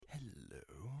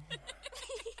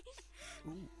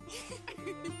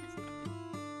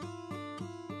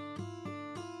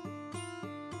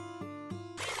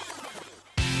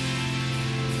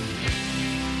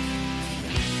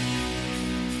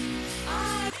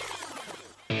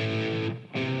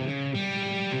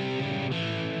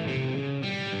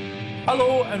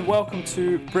Hello and welcome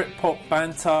to Britpop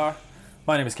Banter.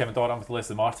 My name is Kevin Dodd, I'm with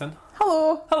Leslie Martin.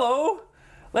 Hello. Hello!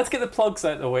 Let's get the plugs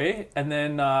out of the way and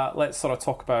then let's sort of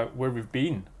talk about where we've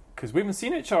been. Because we haven't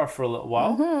seen each other for a little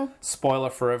while. Mm-hmm. Spoiler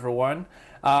for everyone.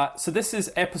 So this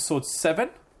is episode 7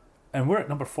 and we're at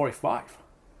number 45.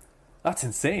 That's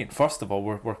insane. First of all,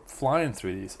 we're flying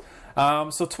through these.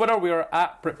 So Twitter, we are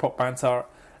at Britpop Banter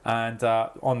and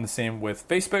on the same with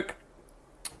Facebook.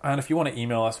 And if you want to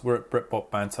email us, we're at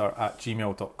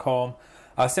britpopbanter@gmail.com.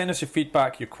 Send us your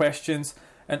feedback, your questions,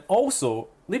 and also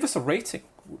leave us a rating.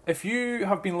 If you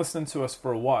have been listening to us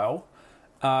for a while,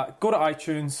 go to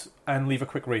iTunes and leave a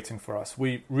quick rating for us.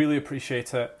 We really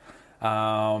appreciate it.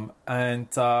 And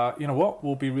you know what?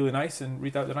 We'll be really nice and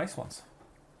read out the nice ones.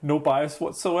 No bias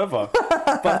whatsoever.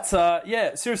 But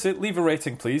yeah, seriously, leave a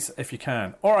rating, please, if you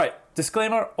can. All right,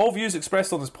 disclaimer, all views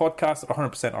expressed on this podcast are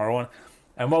 100% our own.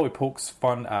 And while we poke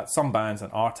fun at some bands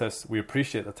and artists, we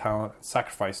appreciate the talent and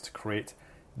sacrifice to create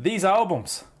these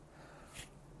albums.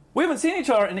 We haven't seen each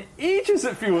other in ages,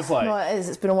 it feels like. No, it is.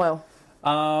 It's been a while.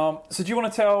 So do you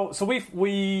want to tell... So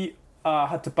we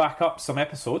had to back up some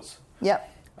episodes. Yep.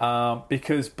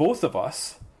 Because both of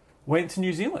us went to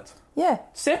New Zealand. Yeah.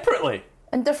 Separately.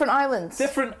 And different islands.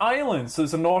 Different islands. So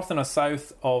there's a north and a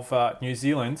south of New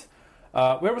Zealand.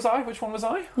 Where was I? Which one was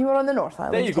I? You were on the North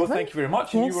Island. There you go, thank you very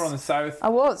much. And yes. You were on the South. I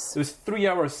was. There was 3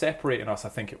 hours separating us, I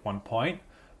think, at one point.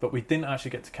 But we didn't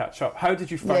actually get to catch up. How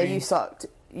did you find... Yeah, you sucked.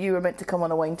 You were meant to come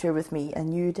on a wine tour with me,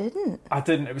 and you didn't. I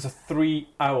didn't. It was a 3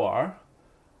 hour,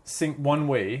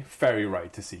 one-way ferry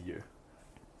ride to see you.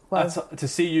 Well, to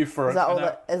see you for... Is that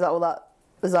what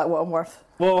I'm worth?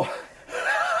 Well,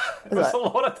 it was a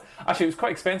lot of... Actually, it was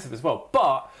quite expensive as well.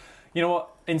 But, you know what?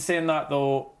 In saying that,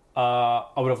 though... I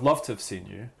would have loved to have seen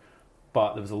you,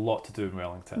 but there was a lot to do in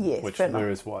Wellington. Yes, which there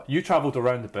is what you travelled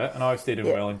around a bit, and I stayed in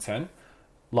Wellington.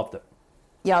 Loved it.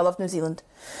 Yeah, I love New Zealand.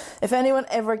 If anyone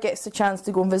ever gets the chance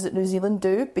to go and visit New Zealand,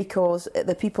 do, because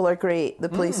the people are great, the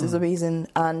place is amazing,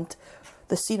 and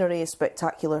the scenery is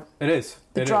spectacular. It is.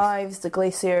 The drives, the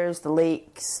glaciers, the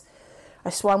lakes. I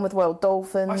swam with wild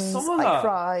dolphins. I saw that. I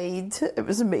cried. It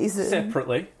was amazing.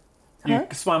 Separately. You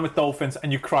swam with dolphins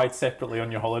and you cried separately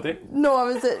on your holiday? No, I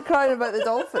was crying about the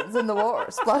dolphins in the water,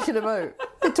 splashing them out.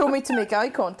 They told me to make eye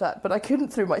contact, but I couldn't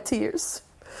through my tears.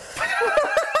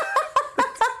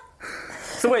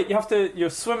 So wait, you're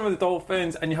swimming with the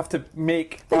dolphins and you have to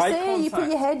make eye contact? You put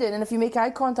your head in, and if you make eye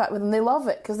contact with them, they love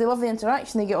it, because they love the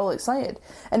interaction, they get all excited.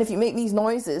 And if you make these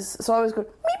noises, so I was going,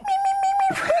 meep,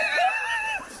 meep, meep, meep, meep.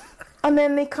 And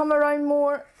then they come around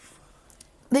more...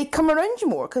 They come around you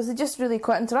more because they're just really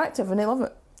quite interactive and they love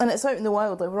it. And it's out in the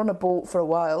wild. Like, we're on a boat for a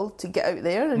while to get out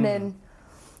there, and then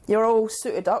you're all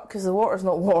suited up because the water's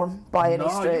not warm by any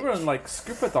stretch. No, you were in like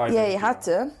scuba diving. Yeah, you had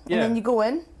to. Yeah. And then you go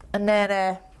in, and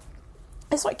then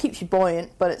it's like keeps you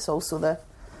buoyant, but it's also the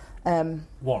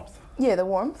warmth. Yeah, the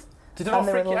warmth. Did it not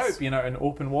freak you out being out in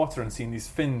open water and seeing these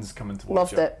fins coming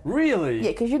towards you? Loved it. Really?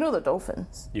 Yeah, because you know they're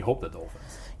dolphins. You hope they're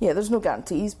dolphins. Yeah, there's no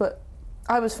guarantees, but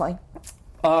I was fine.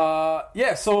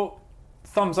 Yeah, so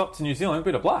thumbs up to New Zealand.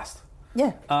 We had a blast.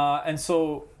 Yeah. And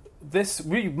so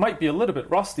we might be a little bit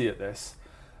rusty at this,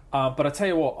 but I tell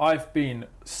you what, I've been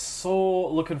so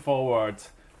looking forward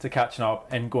to catching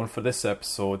up and going for this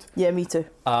episode. Yeah, me too.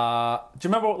 Do you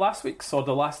remember what last week's or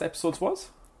the last episode's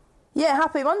was? Yeah,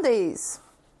 Happy Mondays.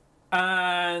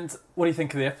 And what do you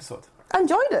think of the episode? I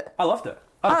enjoyed it. I loved it.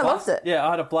 I loved it. Yeah,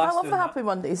 I had a blast. I love the Happy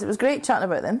Mondays. It was great chatting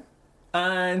about them.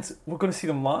 And we're going to see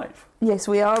them live. Yes,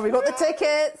 we are. We got the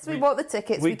tickets. We bought the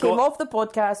tickets. We came off the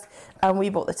podcast and we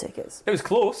bought the tickets. It was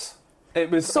close. It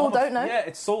was sold out now. Yeah,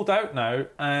 it's sold out now.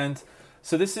 And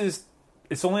so it's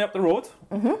only up the road,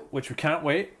 which we can't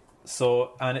wait.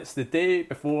 So, and it's the day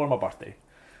before my birthday.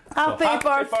 Happy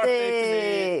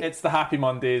birthday to me. It's the Happy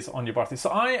Mondays on your birthday. So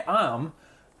I am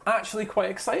actually quite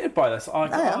excited by this.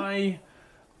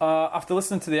 After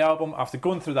listening to the album, after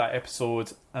going through that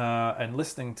episode and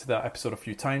listening to that episode a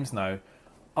few times now,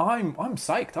 I'm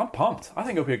psyched. I'm pumped. I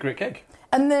think it'll be a great gig.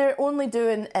 And they're only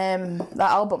doing that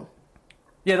album.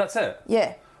 Yeah, that's it.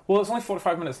 Yeah. Well, it's only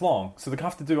 45 minutes long, so they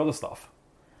have to do other stuff.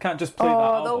 Can't just play that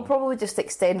album. They'll probably just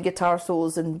extend guitar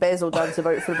solos and Bez will dance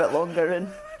about for a bit longer and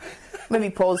maybe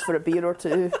pause for a beer or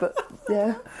two. But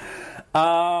yeah.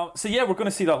 So yeah, we're going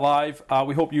to see that live.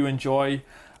 We hope you enjoy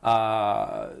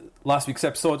last week's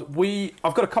episode.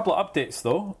 I've got a couple of updates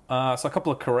though, so a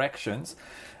couple of corrections.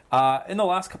 In the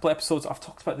last couple of episodes, I've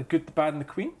talked about the Good, the Bad, and the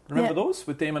Queen. Remember those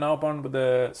with Damon Albarn with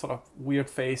the sort of weird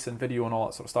face and video and all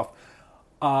that sort of stuff.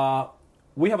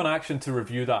 We have an action to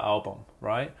review that album,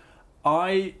 right?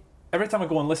 Every time I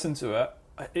go and listen to it,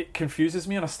 it confuses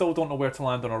me, and I still don't know where to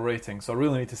land on a rating. So I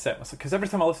really need to set myself, because every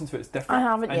time I listen to it, it's different. I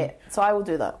haven't yet, so I will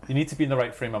do that. You need to be in the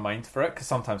right frame of mind for it, because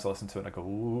sometimes I listen to it and I go,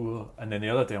 ooh, and then the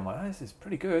other day I'm like, oh, this is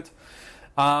pretty good.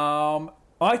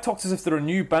 I talked as if they're a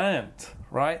new band,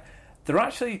 right? They're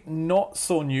actually not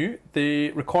so new. They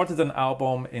recorded an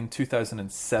album in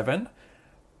 2007,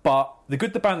 but The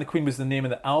Good, the Bad, and the Queen was the name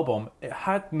of the album. It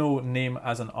had no name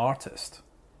as an artist.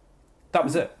 That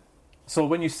was it. So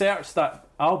when you search that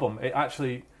album, it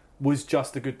actually was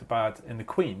just The Good, the Bad, and the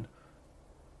Queen,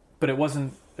 but it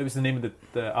wasn't. It was the name of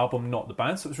the album, not the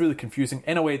band. So it was really confusing.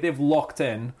 Anyway, they've locked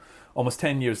in almost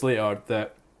 10 years later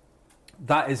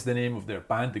that is the name of their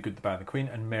band, The Good, the Bad, and the Queen,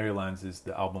 and Maryland's is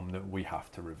the album that we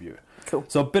have to review. Cool.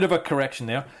 So a bit of a correction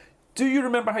there. Do you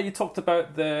remember how you talked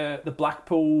about the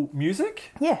Blackpool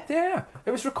music? Yeah. Yeah.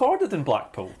 It was recorded in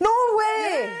Blackpool. No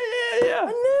way! Yeah.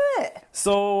 I knew it!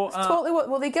 So... Totally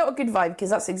well, they get a good vibe,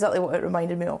 because that's exactly what it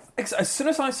reminded me of. as soon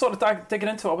as I started digging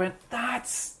into it, I went,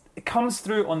 it comes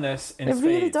through on this in It spades.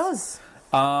 really does.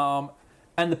 And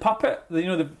the puppet,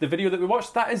 the video that we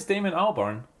watched, that is Damon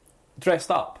Albarn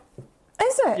dressed up.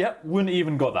 Is it? Yep, wouldn't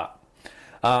even got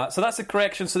that. So that's a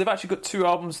correction. So they've actually got 2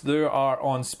 albums. They are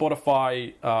on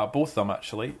Spotify, both of them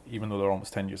actually, even though they're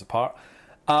almost 10 years apart.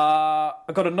 I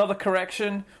got another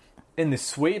correction. In the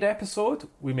Suede episode,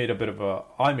 I made a bit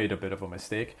of a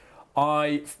mistake.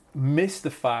 I missed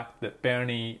the fact that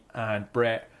Bernie and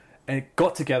Brett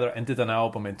got together and did an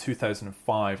album in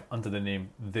 2005 under the name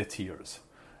The Tears.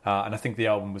 And I think the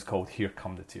album was called Here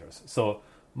Come the Tears. So,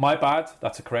 my bad,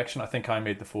 that's a correction. I think I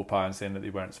made the faux pas in saying that they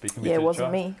weren't speaking. Yeah, it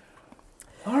wasn't me.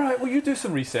 All right, well, you do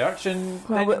some research. And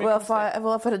if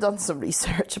I'd have done some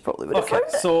research, I probably would have found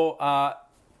it. So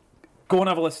go and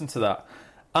have a listen to that.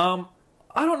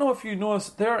 I don't know if you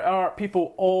noticed, there are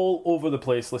people all over the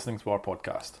place listening to our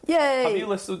podcast. Yay! Have you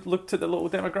looked at the little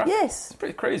demographic? Yes. It's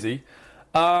pretty crazy.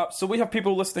 So we have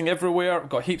people listening everywhere. We've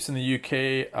got heaps in the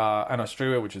UK and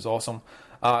Australia, which is awesome.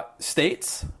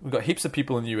 States, we've got heaps of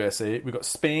people in the USA. We've got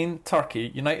Spain,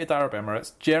 Turkey, United Arab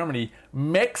Emirates, Germany,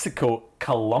 Mexico,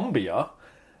 Colombia,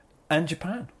 and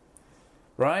Japan.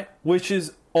 Right? Which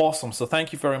is awesome. So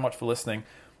thank you very much for listening.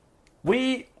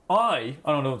 I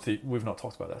don't know, we've not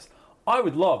talked about this. I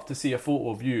would love to see a photo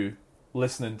of you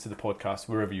listening to the podcast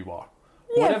wherever you are.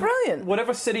 Yeah, brilliant.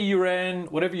 Whatever city you're in,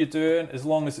 whatever you're doing, as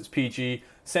long as it's PG,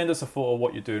 send us a photo of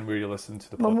what you're doing, where you're listening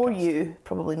to the podcast. Well, more you,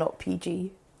 probably not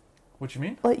PG. What do you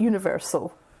mean? Like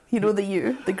universal. You know the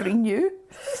U, the green U?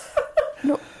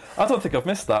 No. I don't think I've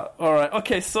missed that. All right.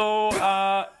 Okay, so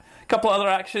a couple other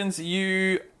actions.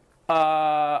 You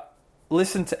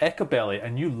listened to Echobelly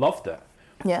and you loved it.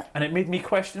 Yeah. And it made me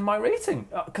question my rating,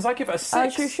 because I give it a 6.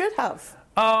 As you should have.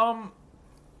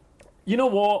 You know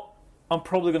what? I'm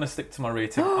probably going to stick to my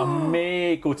rating. I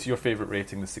may go to your favourite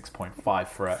rating, the 6.5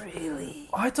 for it. Really?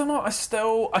 I don't know.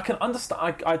 I can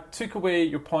understand. I took away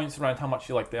your points around how much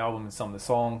you like the album and some of the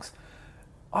songs.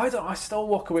 I still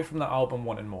walk away from that album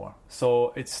wanting more.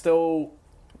 So it's still...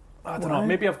 I don't know.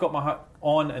 Maybe I've got my hat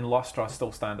on, and Lustra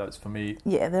still standouts for me.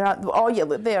 Yeah,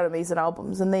 look, they are amazing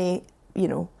albums, and they,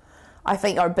 I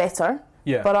think are better.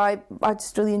 Yeah. But I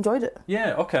just really enjoyed it.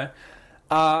 Yeah, okay.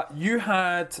 You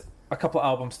had a couple of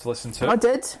albums to listen to. I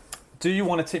did. Do you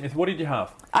want to take me through? What did you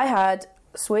have? I had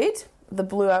Suede, The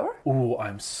Blue Hour. Oh,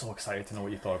 I'm so excited to know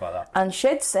what you thought about that. And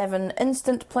Shed 7,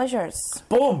 Instant Pleasures.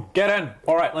 Boom! Get in.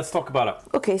 All right, let's talk about it.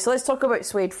 Okay, so let's talk about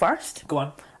Suede first. Go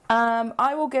on.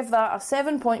 I will give that a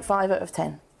 7.5 out of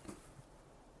 10.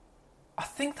 I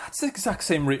think that's the exact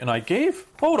same rating I gave.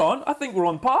 Hold on, I think we're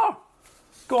on par.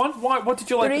 Go on. Why? What did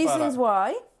you like about it? The reasons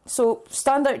why. So,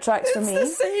 standout tracks for me.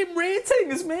 It's the same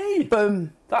rating as me.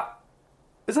 Boom.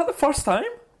 Is that the first time?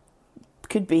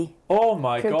 Could be. Oh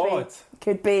my God.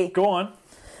 Could be. Go on.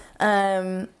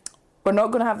 We're not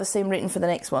going to have the same rating for the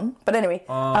next one. But anyway.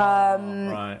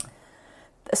 Right.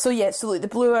 So look, the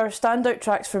Blue Hour standout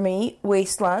tracks for me,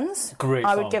 Wastelands. Great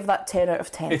I song. would give that 10 out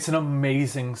of 10. It's an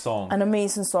amazing song. An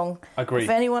amazing song. Agree. If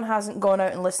anyone hasn't gone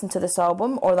out and listened to this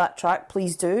album or that track,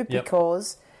 please do,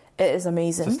 because it is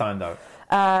amazing. It's a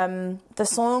standout. The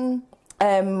song,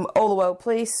 All the Wild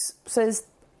Places,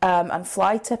 and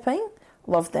Fly Tipping,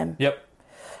 love them. Yep.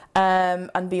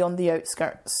 And Beyond the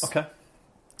Outskirts. Okay.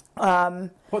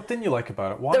 What didn't you like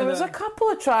about it? Why there was a couple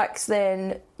of tracks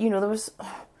then, there was...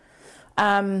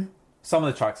 some of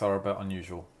the tracks are a bit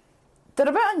unusual. They're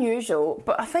a bit unusual,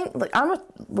 but I think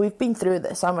we've been through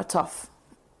this. I'm a tough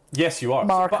Yes, you are.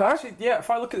 marker. But actually, if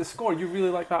I look at the score, you really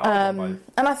like that album.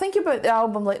 And I think about the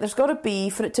album, there's got to be,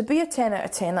 for it to be a 10 out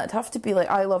of 10, it'd have to be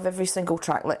I love every single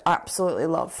track, absolutely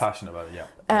love. Passionate about it,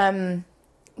 yeah.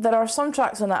 There are some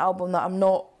tracks on that album that I'm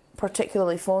not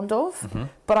particularly fond of,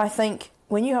 but I think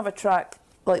when you have a track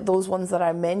like those ones that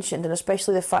I mentioned, and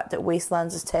especially the fact that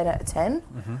Wastelands is 10 out of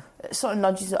 10, it sort of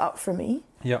nudges it up for me.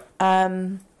 Yeah.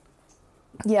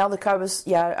 Yeah, look, I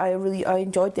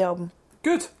enjoyed the album.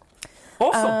 Good.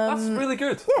 Awesome. That's really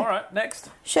good. Yeah. All right, next.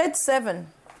 Shed 7.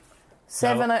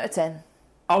 7 out of 10.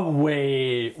 Oh,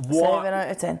 wait. What? 7 out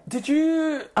of 10. Did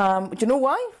you... Do you know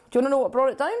why? Do you want to know what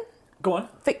brought it down? Go on.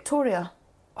 Victoria.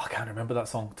 I can't remember that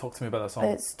song. Talk to me about that song.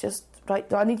 It's just...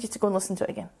 Right, I need you to go and listen to it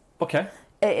again. Okay.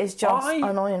 It is just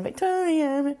annoying.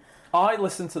 Victoria. I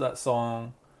listen to that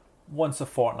song once a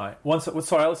fortnight. I listen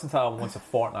to that album once a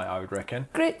fortnight, I would reckon.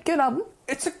 Great, good album.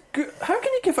 It's a good... How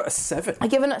can you give it a 7? I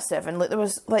give it a 7. Like, there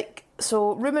was, like...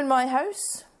 So, Room in My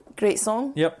House, great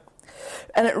song. Yep.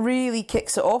 And it really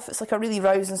kicks it off. It's like a really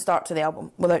rousing start to the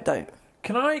album, without doubt.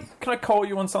 Can I call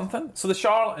you on something? So the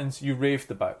Charlatans you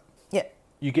raved about. Yeah.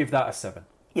 You gave that a 7.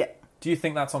 Yeah. Do you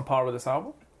think that's on par with this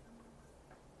album?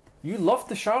 You loved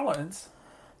the Charlatans.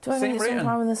 Do I Same think it's rating. on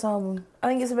par with this album? I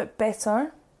think it's a bit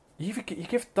better. You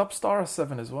give Dubstar a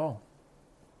 7 as well.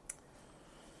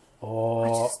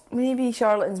 Oh, Maybe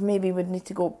Charlatans would need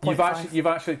to go 0.5. you've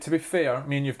actually, to be fair,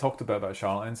 me and you've talked about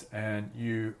Charlatans, and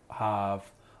you have.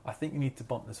 I think you need to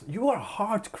bump this. You are a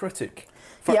hard critic.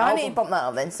 I need to bump that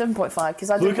up then, 7.5, because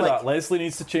I Look at that. Leslie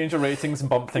needs to change her ratings and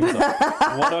bump things up.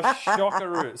 What a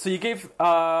shocker! So you gave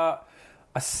a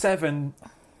 7.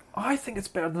 I think it's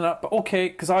better than that, but okay,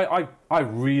 because I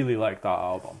really like that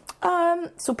album.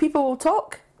 So People Will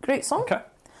Talk, great song.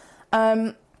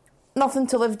 Okay. Nothing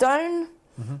to Live Down.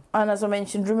 And as I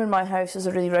mentioned, Room in My House is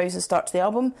a really rousing start to the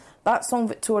album. That song,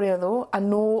 Victoria, though, I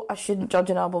know I shouldn't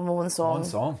judge an album on one song. One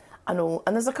song. I know.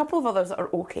 And there's a couple of others that are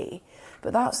okay.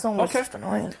 But that song was just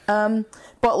annoying.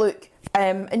 But look,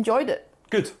 enjoyed it.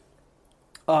 Good.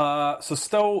 So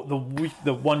still,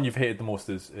 the one you've hated the most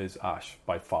is Ash,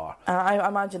 by far. I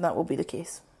imagine that will be the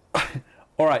case.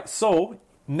 All right, so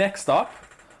next up,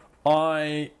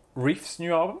 Reef's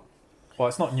new album. Well,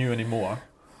 it's not new anymore.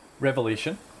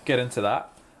 Revelation. Get into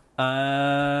that.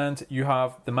 And you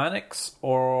have the Manics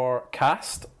or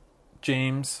Cast,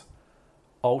 James,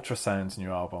 Ultrasound's new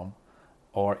album,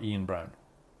 or Ian Brown.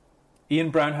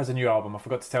 Ian Brown has a new album, I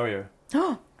forgot to tell you.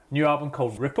 New album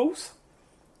called Ripples.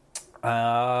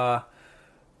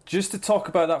 Just to talk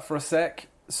about that for a sec.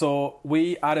 So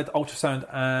we added Ultrasound,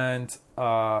 and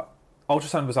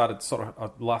Ultrasound was added sort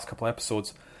of the last couple of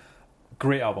episodes.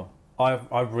 Great album.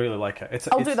 I really like it.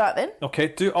 I'll do that then. Okay,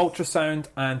 do Ultrasound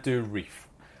and do Reef.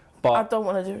 But I don't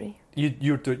want to do Reef.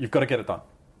 You've got to get it done.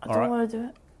 I don't want to do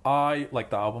it. I like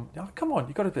the album. Yeah, come on,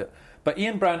 you got to do it. But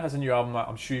Ian Brown has a new album.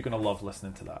 I'm sure you're going to love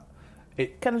listening to that.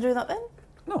 Can I do that then?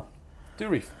 No, do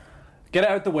Reef. Get it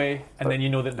out the way, and then you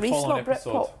know that the Reef's following not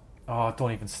episode. Britpop. Oh,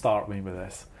 don't even start me with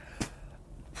this.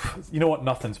 You know what?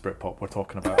 Nothing's Britpop we're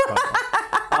talking about.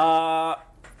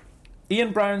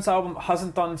 Ian Brown's album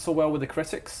hasn't done so well with the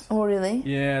critics. Oh, really?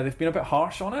 Yeah, they've been a bit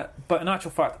harsh on it. But in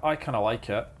actual fact, I kind of like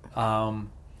it.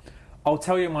 I'll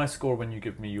tell you my score when you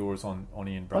give me yours on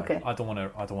Ian Brown. Okay. I don't want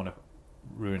to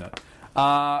ruin it.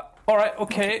 All right,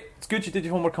 okay. It's good you did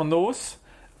your homework on those.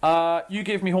 You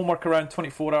gave me homework around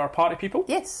 24-Hour Party People.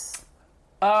 Yes.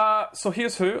 So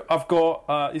here's who. I've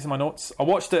got, these are my notes. I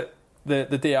watched it the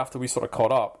day after we sort of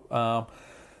caught up.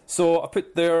 So I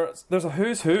put there's a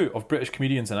who's who of British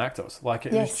comedians and actors. Like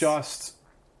it was just...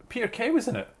 Peter Kay was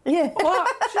in it. Yeah. What?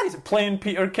 Jeez, playing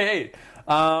Peter Kay.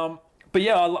 But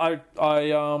yeah, I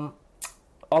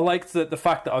liked the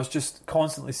fact that I was just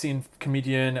constantly seeing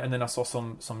comedian, and then I saw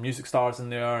some music stars in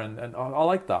there, and I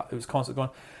liked that. It was constantly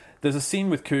going. There's a scene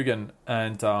with Coogan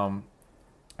and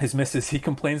his missus. He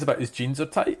complains about his jeans are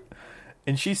tight,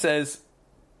 and she says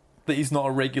that he's not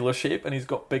a regular shape and he's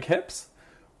got big hips,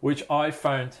 which I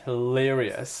found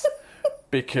hilarious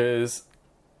because,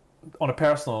 on a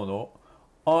personal note,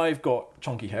 I've got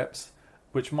chunky hips,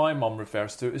 which my mum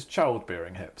refers to as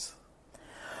childbearing hips.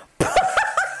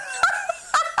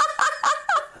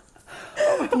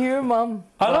 Your mum.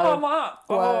 I know I'm that.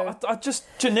 Wow. I just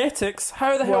genetics.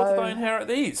 How the hell did I inherit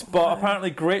these? But apparently,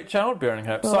 great childbearing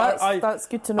hips. Well, So that's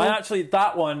good to know. I actually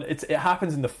that one. It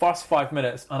happens in the first 5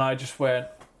 minutes, and I just went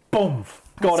boom,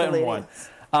 got That's it in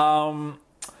one.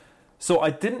 So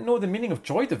I didn't know the meaning of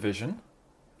Joy Division.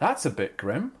 That's a bit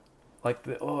grim. Like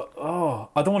I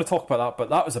don't want to talk about that, but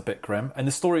that was a bit grim. And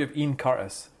the story of Ian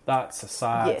Curtis. That's a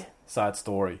sad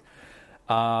story.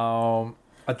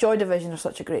 Joy Division are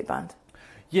such a great band.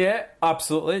 Yeah,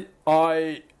 absolutely.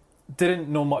 I didn't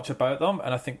know much about them,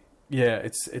 and I think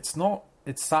it's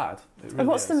sad. It really And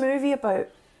what's is. the movie about?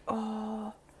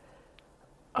 Oh,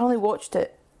 I only watched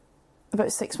it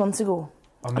about 6 months ago.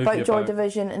 A movie About Joy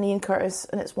Division and Ian Curtis,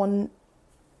 and it's one.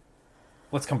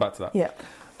 Let's come back to that. Yeah.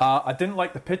 I didn't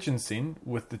like the pigeon scene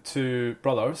with the two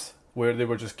brothers where they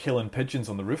were just killing pigeons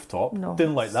on the rooftop. No.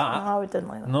 Didn't like that. No, I didn't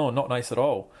like that. No, not nice at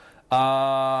all.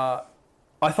 I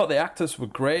thought the actors were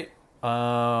great.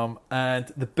 And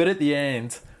the bit at the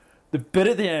end,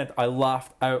 I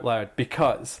laughed out loud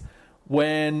because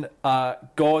when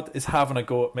God is having a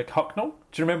go at Mick Hucknall,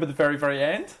 do you remember the very, very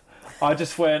end? I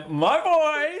just went, my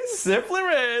boy, Simply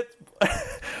Red.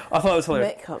 I thought it was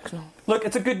hilarious. Mick Hucknall. Look,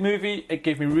 it's a good movie. It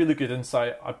gave me really good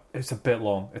insight. It's a bit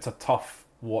long. It's a tough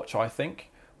watch, I think.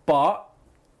 But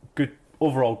good,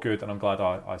 overall good, and I'm glad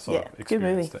I sort of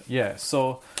experienced it. Yeah,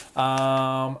 so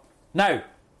now,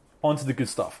 on to the good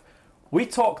stuff. We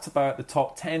talked about the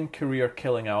top 10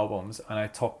 career-killing albums, and I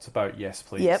talked about Yes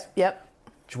Please. Yep.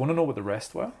 Do you want to know what the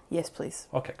rest were? Yes, please.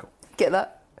 Okay, cool. Get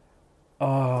that?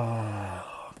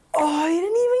 Oh, you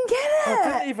didn't even get it!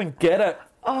 I didn't even get it.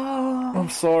 Oh. I'm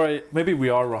sorry. Maybe we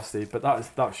are rusty, but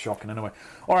that's shocking anyway.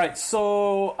 All right,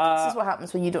 so... this is what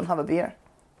happens when you don't have a beer.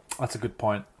 That's a good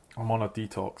point. I'm on a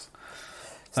detox.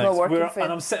 It's not working for you.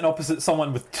 And I'm sitting opposite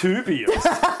someone with 2 beers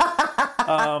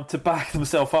to back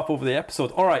themselves up over the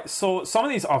episode. All right, so some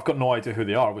of these I've got no idea who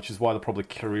they are, which is why they're probably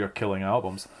career-killing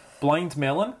albums. Blind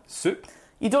Melon, Soup.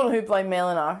 You don't know who Blind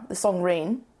Melon are. The song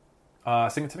Rain.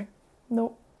 Sing it to me.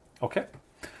 No. Okay.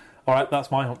 All right,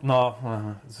 that's my...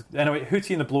 No. Anyway,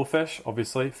 Hootie and the Blowfish,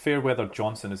 obviously. Fairweather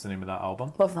Johnson is the name of that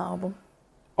album. Love that album.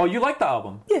 Oh, you like that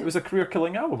album? Yeah. It was a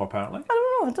career-killing album, apparently. I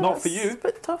don't know. Not for you. It's a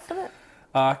bit tough, isn't it?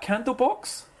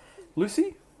 Candlebox,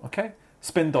 Lucy. Okay.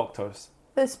 Spin Doctors.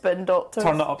 The Spin Doctors.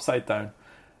 Turn It Upside Down.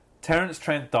 Terence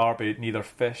Trent D'Arby, Neither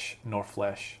Fish Nor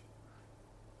Flesh.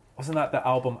 Wasn't that the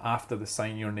album after the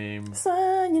Sign Your Name?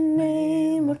 Sign your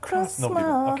name across Nobody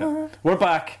my did. Okay. We're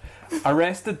back.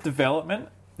 Arrested Development,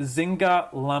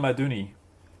 Zinga Lamaduni.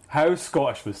 How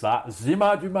Scottish was that?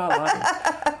 Zima Duma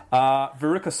Lami.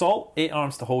 Veruca Salt, 8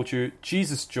 Arms to Hold You.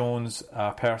 Jesus Jones,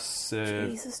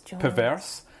 Jesus Jones.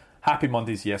 Perverse. Happy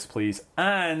Mondays, Yes Please.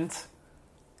 And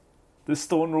the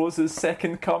Stone Roses'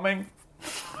 Second Coming. I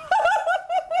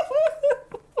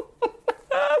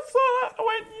saw that. I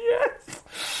went, yes.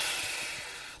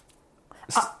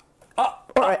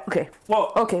 All right, okay.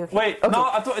 What? Okay. Wait, okay. no,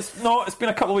 I don't. It's been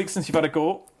a couple of weeks since you've had a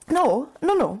go. No.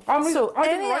 So I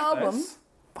didn't any write album this.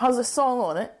 has a song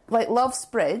on it, like Love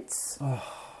Spreads.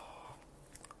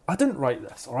 I didn't write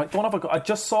this. All right, don't have a go. I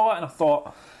just saw it and I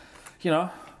thought,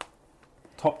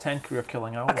 top 10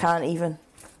 career-killing albums. I can't even.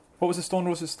 What was the Stone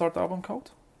Roses' third album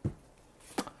called?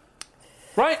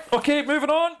 Right. Okay, moving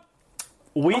on.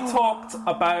 We talked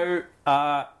about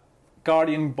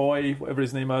Guardian Boy, whatever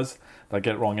his name is. I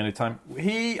get it wrong anytime.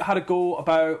 He had a go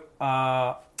about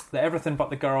the Everything But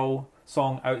the Girl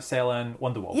song outselling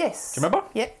Wonderwall. Yes. Do you remember?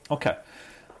 Yeah. Okay.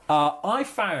 I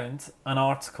found an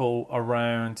article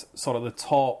around sort of the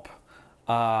top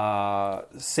top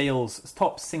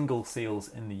single sales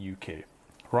in the UK.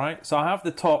 Right? So I have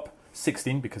the top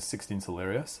 16 because 16's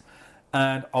hilarious.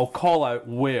 And I'll call out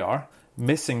where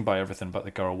Missing by Everything But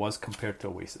the Girl was compared to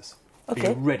Oasis. Okay.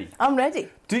 Are you ready? I'm ready.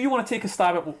 Do you want to take a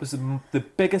stab at what was the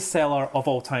biggest seller of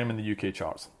all time in the UK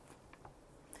charts?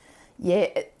 Yeah,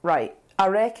 right. I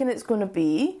reckon it's going to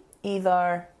be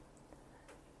either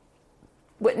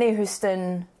Whitney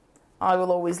Houston, I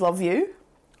Will Always Love You.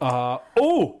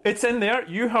 It's in there.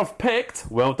 You have picked.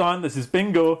 Well done. This is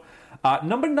bingo.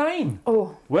 Number 9.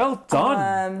 Oh. Well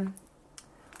done.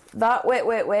 That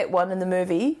wet one in the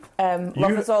movie,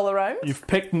 Love Is All Around. You've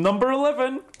picked number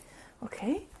 11.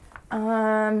 Okay.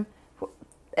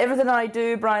 Everything I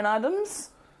Do, Bryan Adams.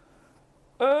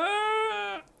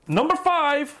 Number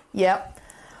 5. Yep.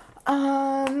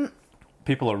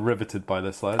 People are riveted by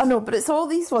this, Les. I know, but it's all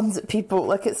these ones that people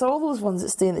like. It's all those ones that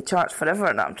stay in the charts forever,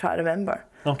 and I'm trying to remember.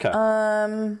 Okay.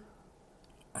 No.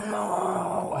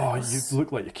 You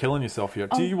look like you're killing yourself here.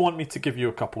 Do you want me to give you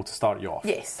a couple to start you off?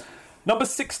 Yes. Number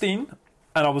 16,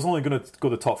 and I was only going to go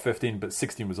the top 15, but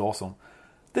 16 was awesome.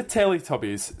 The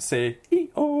Teletubbies say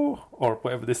E-O, or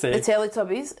whatever they say. The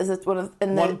Teletubbies is it one of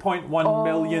in the 1.1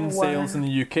 million sales in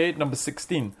the UK. Number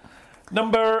 16.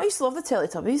 I used to love the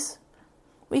Teletubbies.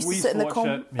 We used to sit in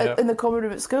the common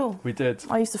room at school. We did.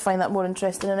 I used to find that more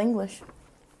interesting in English.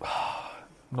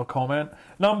 No comment.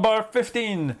 Number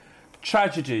 15,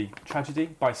 Tragedy. Tragedy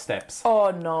by Steps.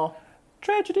 Oh no.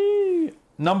 Tragedy.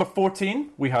 Number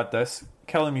 14, we had this,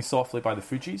 Killing Me Softly by the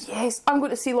Fugees. Yes, I'm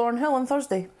going to see Lauryn Hill on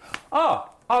Thursday. I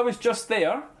was just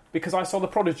there because I saw The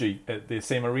Prodigy at the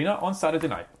same arena on Saturday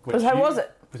night. How was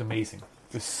it? It was amazing.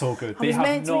 It was so good. I was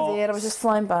meant to be there, I was just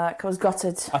flying back. I was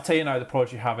gutted. I tell you now, The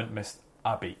Prodigy haven't missed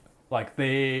a beat. Like,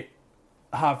 they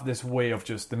have this way of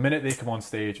just, the minute they come on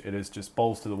stage, it is just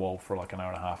balls to the wall for like an hour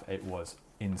and a half. It was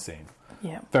insane.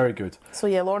 Yeah. Very good. So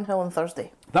yeah, Lauryn Hill on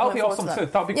Thursday. That'll Looking be forward to awesome that. too.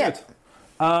 That'll be Yeah. good.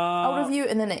 I'll review it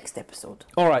in the next episode.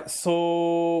 All right.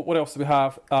 So what else do we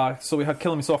have? So we had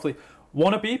 "Killing Me Softly."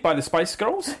 "Wannabe" by the Spice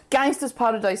Girls Gangsta's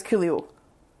Paradise, Coolio.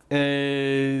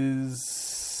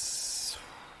 is.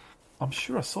 I'm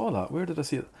sure I saw that. Where did I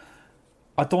see it?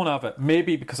 I don't have it.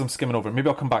 Maybe because I'm skimming over it. Maybe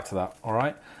I'll come back to that. All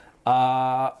right.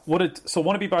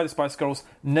 "Wannabe" by the Spice Girls.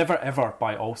 "Never Ever"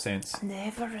 by All Saints.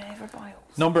 Never ever buy all.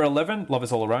 Number 11, "Love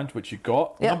Is All Around," which you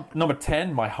got. Yep. Number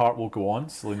 10, "My Heart Will Go On,"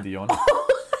 Celine Dion.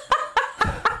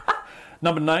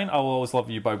 Number 9, "I'll Always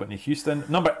Love You" by Whitney Houston.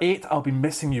 Number 8, "I'll Be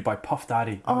Missing You" by Puff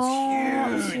Daddy. That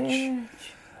was huge.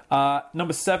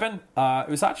 Number 7, it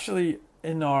was actually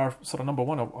in our sort of number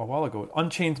 1 a while ago.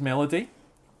 "Unchained Melody"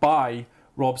 by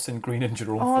Robson, Green and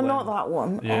Jerome Oh, Flynn. not that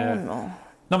one. Yeah. Oh no.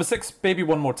 Number 6, "Baby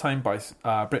One More Time" by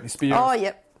Britney Spears. Oh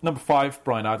yep. Number 5,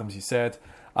 Bryan Adams, you said.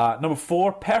 Number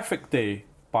 4, "Perfect Day"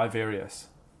 by Various.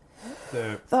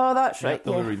 Oh, that's right.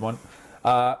 The Yeah. Lou Reed one.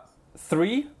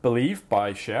 3, "Believe"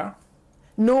 by Cher.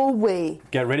 No way.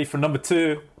 Get ready for number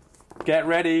 2. Get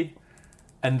ready.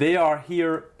 And they are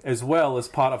here as well as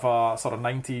part of a sort of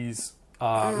 90s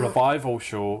revival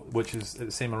show, which is at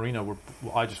the same arena where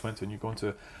I just went to and you're going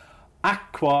to.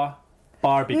 Aqua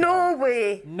Barbie Girl. No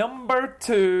way. Number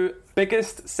 2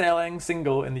 biggest selling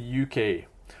single in the UK.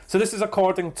 So this is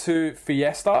according to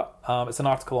Fiesta. It's an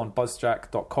article on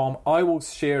buzzjack.com. I will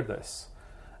share this.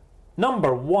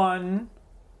 Number 1,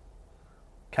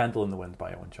 "Candle in the Wind"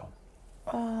 by Elton John.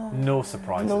 No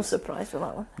surprises. No surprise for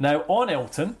that one. Now, on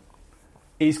Elton,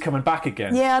 he's coming back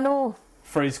again Yeah, I know.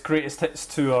 for his greatest hits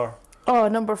tour. Oh,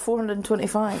 number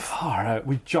 425. All right,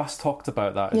 we just talked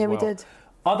about that as Yeah, well. we did.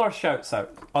 Other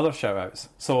shout-outs.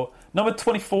 So, number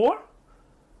 24,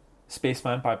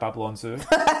 "Spaceman" by Babylon Zoo.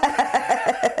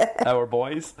 Our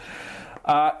boys.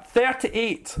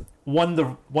 38,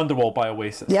 Wonderwall by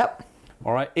Oasis. Yep.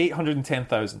 All right,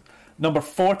 810,000. Number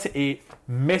 48,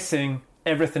 "Missing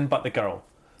Everything But the Girl."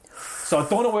 So I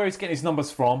don't know where he's getting his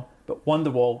numbers from, but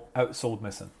Wonderwall outsold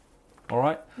 "Missing." All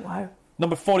right. Wow.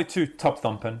 Number 42, "Tub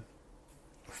Thumping."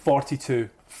 42.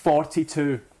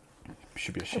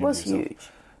 Should be It ashamed was of yourself. huge.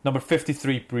 Number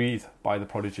 53, "Breathe" by The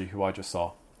Prodigy, who I just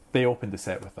saw. They opened the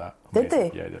set with that. Did Amazing.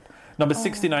 they? Yeah, they did. Number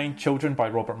 69, "Children" by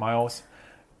Robert Miles.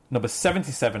 Number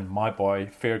 77, "My Boy,"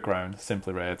 Fairground,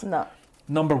 Simply Red. No.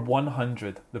 Number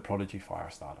 100, The Prodigy,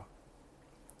 "Firestarter."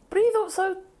 Breathe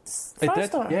outside. It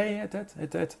did. Yeah, it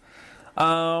did.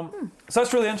 So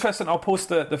that's really interesting. I'll post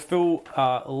the full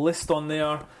list on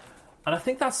there. And I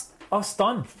think that's us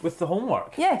done with the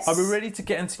homework. Yes. Are we ready to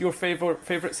get into your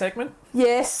favourite segment?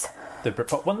 Yes. The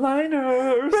Britpop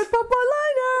One-Liners. Britpop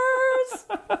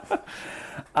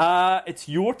One-Liners. It's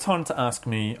your turn to ask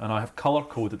me, and I have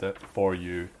colour-coded it for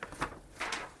you.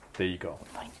 There you go.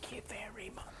 Thank you very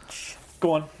much.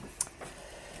 Go on.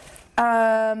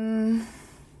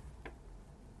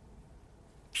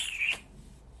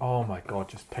 Oh my God,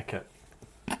 just pick it.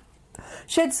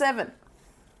 Shed 7.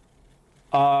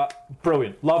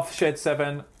 Brilliant. Love Shed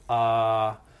 7.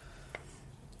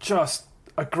 Just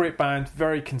a great band,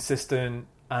 very consistent,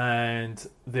 and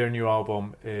their new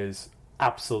album is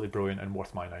absolutely brilliant and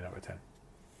worth my 9 out of 10.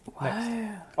 Wow.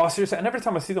 Next. Oh, seriously, and every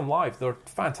time I see them live, they're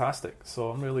fantastic.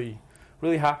 So I'm really,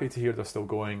 really happy to hear they're still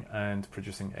going and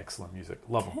producing excellent music.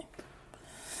 Love them.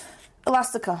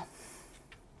 Elastica.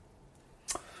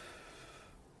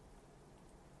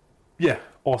 Yeah,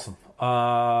 awesome.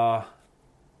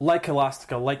 Like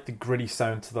Elastica, like the gritty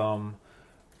sound to them.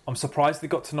 I'm surprised they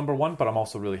got to number 1, but I'm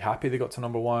also really happy they got to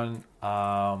number 1.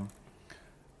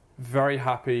 Very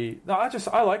happy. No,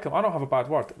 I like them. I don't have a bad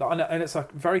word. And it's a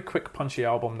very quick, punchy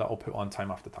album that I'll put on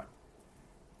time after time.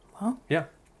 Well. Yeah,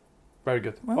 very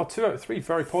good. Well. 2 out of 3,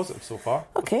 very positive so far.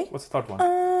 Okay. What's the third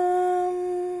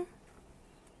one?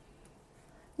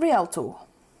 Rialto.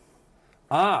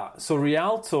 So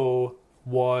Rialto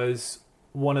was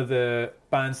one of the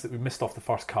bands that we missed off the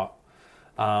first cut.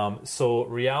 So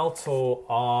Rialto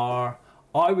are...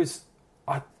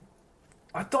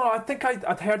 I don't know, I think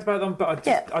I'd heard about them, but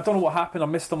I don't know what happened. I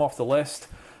missed them off the list.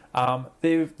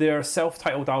 Their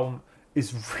self-titled album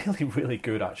is really, really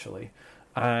good, actually.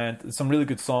 And some really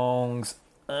good songs.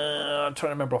 I'm trying to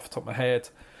remember off the top of my head.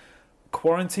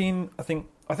 Quarantine, I think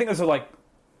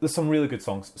there's some really good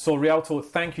songs. So Rialto,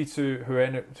 thank you to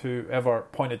whoever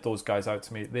pointed those guys out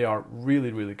to me. They are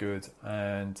really, really good,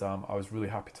 and I was really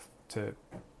happy to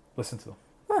listen to them.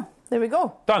 Well, there we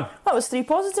go. Done. That was 3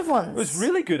 positive ones. It was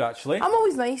really good, actually. I'm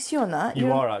always nice to you on that.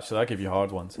 You are, actually. I give you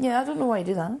hard ones. Yeah, I don't know why you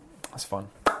do that. That's fun.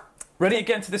 Ready to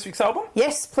get into this week's album?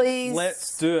 Yes, please.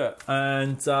 Let's do it.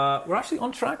 And we're actually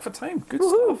on track for time. Good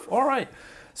Woohoo. stuff. All right.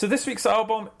 So this week's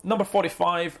album, number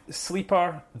 45,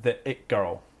 Sleeper, The It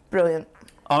Girl. Brilliant.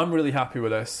 I'm really happy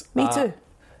with this. Me too.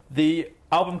 The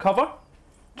album cover, do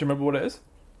you remember what it is?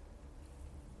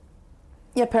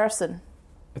 Yeah, person.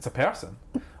 It's a person.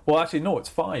 Well, actually, no, it's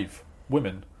 5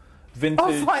 women. Vintage.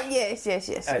 Oh, fine. Yes.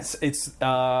 It's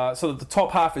so the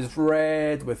top half is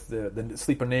red with the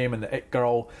sleeper name and the It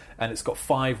Girl, and it's got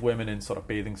 5 women in sort of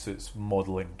bathing suits,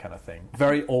 modelling kind of thing.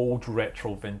 Very old,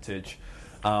 retro, vintage.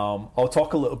 I'll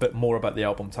talk a little bit more about the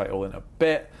album title in a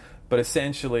bit, but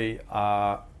essentially,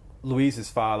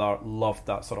 Louise's father loved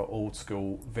that sort of old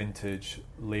school, vintage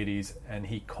ladies, and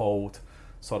he called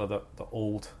sort of the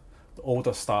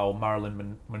older style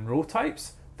Marilyn Monroe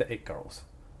types the It Girls,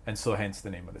 and so hence the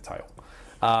name of the title.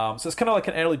 So it's kind of like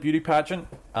an early beauty pageant.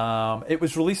 It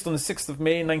was released on the 6th of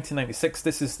May 1996.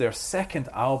 This is their second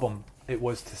album. It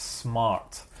was to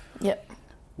Smart. Yep.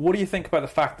 What do you think about the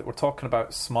fact that we're talking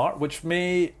about Smart,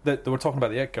 that we're talking about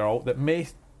the It Girl, that may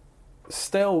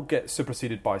still get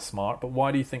superseded by Smart, but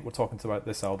why do you think we're talking about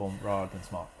this album rather than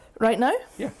Smart? Right now?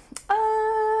 Yeah.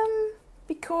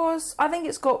 Because I think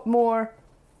it's got more...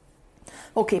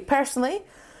 Okay, personally,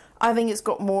 I think it's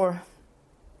got more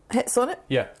hits on it.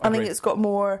 Yeah, I think it's got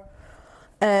more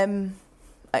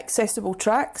accessible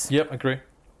tracks. Yep, agree.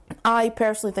 I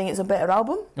personally think it's a better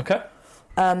album. Okay.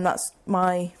 That's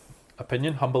my...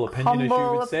 Humble opinion, as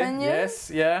you would say.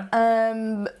 Yes, yeah.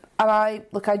 And I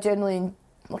generally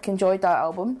enjoyed that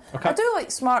album. Okay. I do like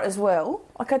Smart as well.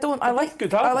 I like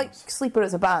good albums. I like Sleeper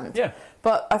as a band. Yeah.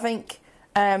 But I think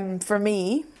for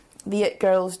me, the It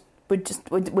Girls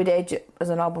would edge it as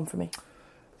an album for me.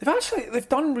 They've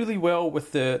done really well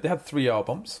with they had 3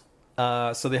 albums.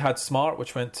 So they had Smart,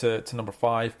 which went to number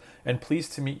 5, and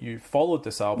Pleased to Meet You followed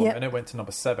this album, and it went to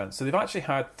number 7. So they've actually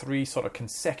had 3 sort of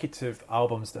consecutive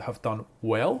albums that have done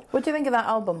well. What do you think of that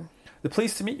album? The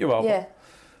Pleased to Meet You album? Yeah.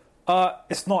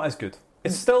 It's not as good.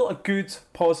 It's still a good,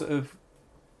 positive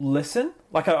listen.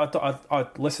 Like,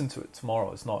 I'd listen to it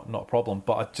tomorrow. It's not a problem.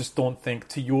 But I just don't think,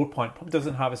 to your point, probably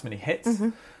doesn't have as many hits. Mm-hmm.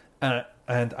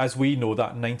 And as we know,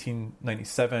 that in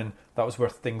 1997, that was where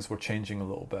things were changing a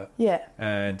little bit. Yeah.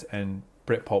 And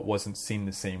Britpop wasn't seen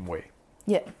the same way.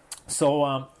 Yeah.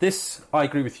 So this, I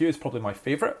agree with you, is probably my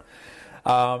favourite.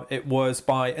 It was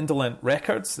by Indolent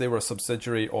Records. They were a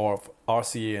subsidiary of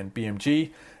RCA and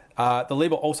BMG. The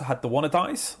label also had The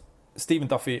Wannadies, Stephen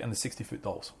Duffy, and the 60 Foot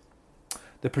Dolls.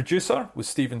 The producer was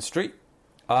Stephen Street.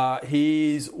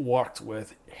 He's worked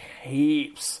with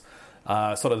heaps.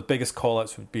 Sort of the biggest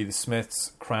call-outs would be the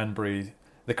Smiths,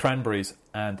 the Cranberries,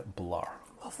 and Blur.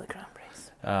 Love the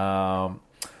Cranberries.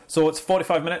 So it's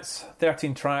 45 minutes,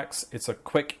 13 tracks. It's a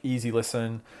quick, easy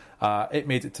listen. It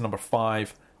made it to number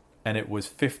 5, and it was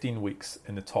 15 weeks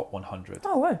in the top 100.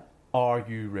 Oh, wow. Are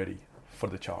you ready for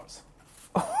the charts?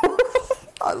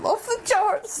 I love the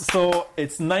charts. So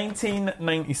it's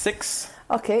 1996.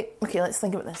 Okay, let's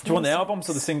think about this. Do you want the albums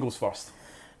or the singles first?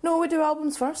 No, we do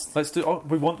albums first. Let's do. Oh,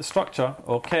 we want the structure.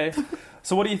 Okay.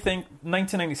 So what do you think?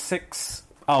 1996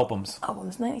 albums.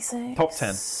 Albums 96. Top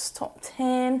 10. Top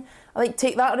 10. I think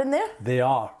Take That are in there. They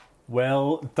are.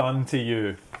 Well done to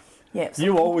you. Yeah.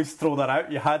 You always throw that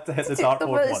out. You had to hit the dartboard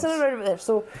once. It's around about there.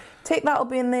 So Take That will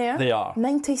be in there. They are.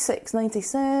 96. I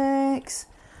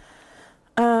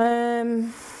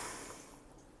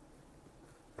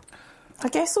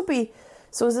guess it'll be.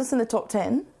 So is this in the top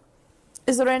 10?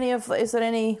 Is there any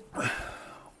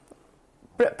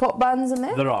Britpop bands in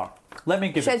there? There are. Let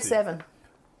me give Shed it to 7. you.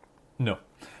 No.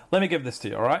 Let me give this to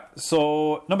you, alright?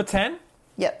 So, number 10.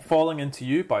 Yep. Falling Into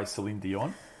You by Celine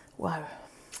Dion. Wow.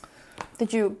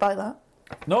 Did you buy that?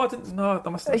 No, I didn't. No, I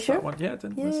must have missed sure? that one. Yeah, I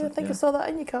didn't. Yeah, miss it, I think I saw that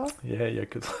in your car. Yeah,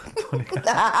 because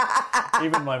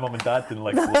even my mum and dad didn't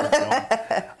like Celine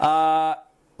Dion.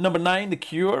 Number 9, The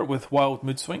Cure with Wild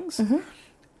Mood Swings. Mm-hmm.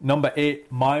 Number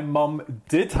 8, my mum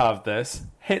did have this,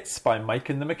 Hits by Mike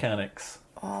and the Mechanics.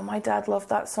 Oh, my dad loved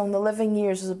that song. The Living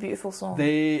Years is a beautiful song.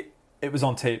 It was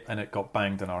on tape and it got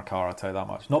banged in our car, I'll tell you that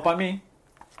much. Not by me.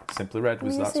 Simply Red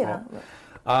was that song.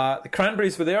 The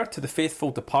Cranberries were there, To the Faithful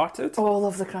Departed. Oh, I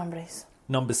love the Cranberries.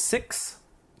 Number 6.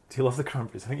 Do you love the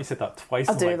Cranberries? I think you said that twice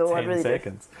I in do, like though, 10 really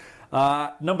seconds.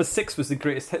 Number 6 was the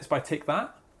Greatest Hits by Take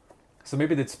That. So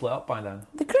maybe they'd split up by then.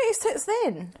 The Greatest Hits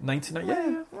then? 99,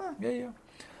 yeah.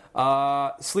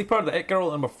 Sleeper, The It Girl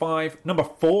at number 5. Number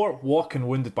 4, Walking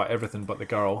Wounded by Everything But the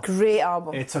Girl. Great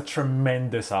album. It's a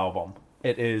tremendous album.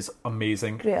 It is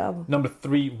amazing. Great album. Number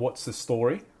 3, What's the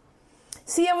Story?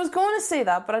 See, I was going to say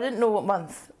that, but I didn't know what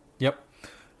month. Yep.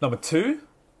 Number 2,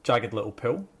 Jagged Little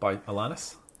Pill by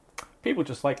Alanis. People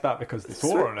just like that because they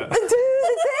swore on it. They did.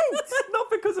 Not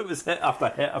because it was hit after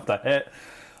hit after hit.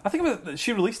 I think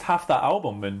she released half that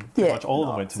album and pretty much all of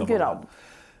them went to number 1.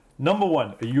 Number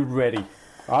 1. Are you ready?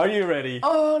 Are you ready?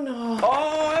 Oh no.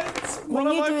 Oh, it's one When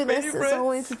of you my do this, favourites. it's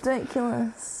always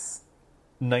ridiculous.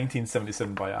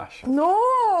 1977 by Ash.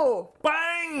 No!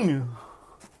 Bang!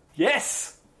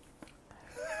 Yes!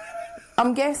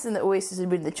 I'm guessing that Oasis had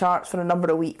been in the charts for a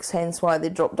number of weeks, hence why they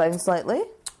dropped down slightly.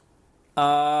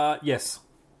 Yes.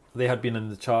 They had been in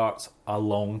the charts a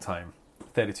long time.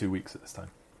 32 weeks at this time.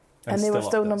 And they were up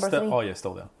still there. number 3. Oh, yeah,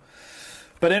 still there.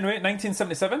 But anyway,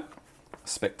 1977,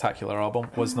 spectacular album,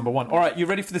 was number 1. All right, you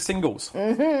ready for the singles?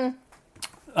 Mm-hmm.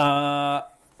 Oh,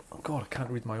 God, I can't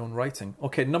read my own writing.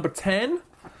 Okay, number 10,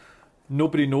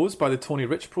 Nobody Knows by the Tony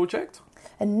Rich Project.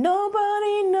 And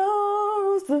nobody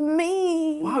knows but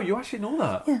me. Wow, you actually know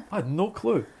that? Yeah. I had no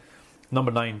clue.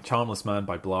 Number 9, Charmless Man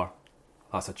by Blur.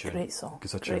 That's a tune. Great song.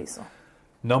 It's a tune. Great song.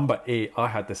 Number 8, I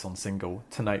had this on single,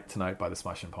 Tonight, Tonight by the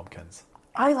Smashing Pumpkins.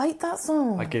 I like that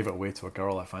song. I gave it away to a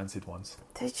girl I fancied once.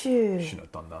 Did you? Shouldn't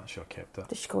have done that, should have kept it.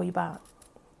 Did she call you back?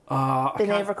 I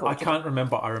never called you. can't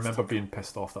remember. I rember being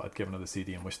pissed off that I'd given her the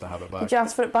CD and wished to have it back. Did you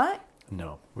ask for it back?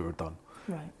 No, we were done.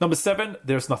 Right. Number 7,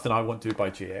 There's Nothing I Won't Do by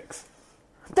JX.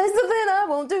 There's nothing I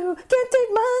won't do. Can't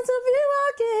take my eyes off you.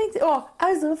 I can't. Oh,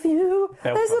 eyes off you.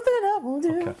 Belter. There's nothing I won't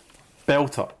do. Okay.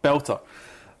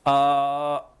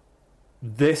 Belter.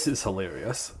 This is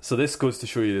hilarious. So this goes to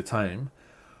show you the time.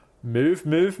 Move,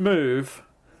 Move, Move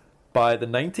by the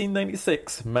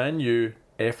 1996 Man U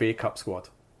FA Cup squad.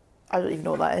 I don't even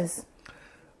know what that is.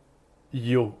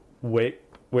 You'll wait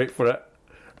for it.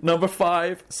 Number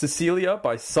 5, Cecilia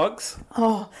by Suggs.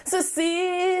 Oh,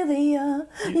 Cecilia,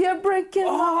 you're breaking my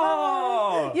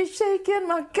heart. You're shaking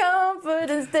my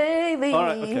confidence daily. All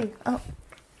right, okay. Oh,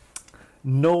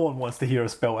 No one wants to hear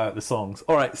us spell out the songs.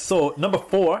 All right, so number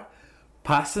 4,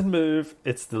 Pass and Move.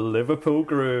 It's the Liverpool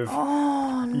Groove.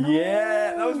 oh no.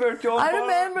 Yeah, that was where John I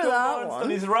remember John that Barnes one. done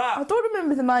his I rap. don't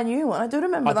remember the Man U one. I do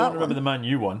remember I that don't remember one. the Man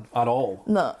U one at all.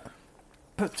 No.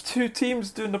 But 2 teams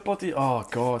doing the bloody... Oh,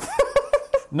 God.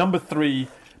 Number 3.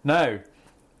 Now,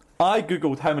 I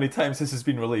googled how many times this has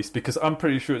been released because I'm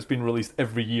pretty sure it's been released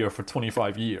every year for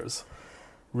 25 years.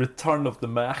 Return of the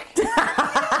Mac.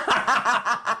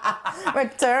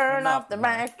 Return of the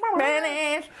Mac.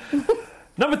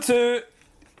 Number 2,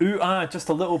 Ooh Ah, Just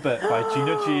a Little Bit by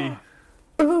Gina G.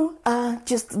 Ooh,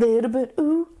 just a little bit.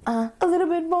 Ooh, a little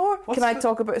bit more. What's Can I the-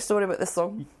 talk about a story about this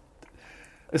song?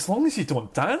 As long as you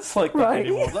don't dance like that Right.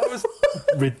 anymore. That was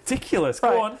ridiculous.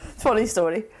 Go on. Funny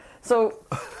story. So,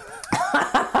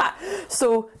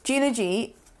 so Gina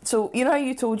G. So you know how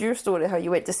you told your story how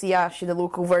you went to see Ash in the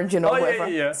local Virgin or Oh, yeah, whatever.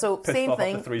 yeah, yeah. So Pissed same off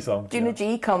thing. after 3 songs. Gina yeah.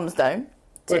 G comes down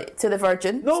Wait. to the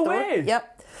Virgin. No store. way.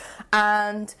 Yep.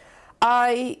 And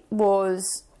I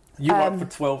was You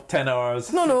worked for 10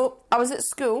 hours. no. I was at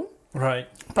school, Right.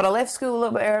 but I left school a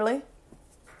little bit early.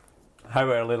 How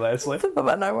early, Leslie?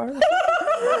 About an hour.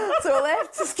 So I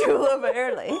left school a little bit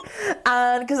early,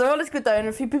 and because I wanted to go down,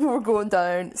 a few people were going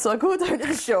down, so I go down to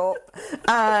the shop,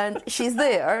 and she's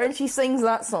there, and she sings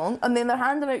that song, and then they're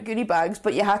handing out goodie bags,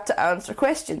 but you had to answer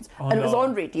questions, and it was no.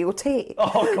 on radio tape.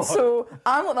 Oh, God. So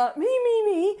I'm like that,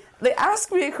 me. They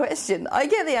ask me a question, I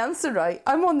get the answer right,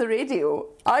 I'm on the radio,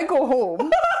 I go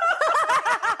home.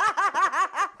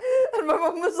 And my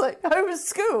mum was like, how was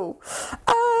school?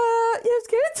 Yeah, it was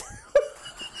good.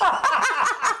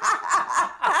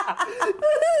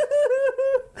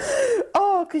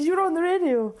 Oh, because you were on the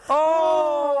radio.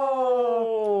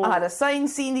 Oh! I had a signed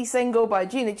CD single by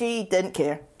Gina G, didn't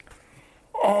care.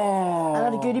 Oh! I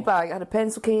had a goodie bag, I had a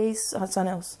pencil case, I had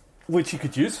something else, Which you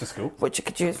could use for school. which I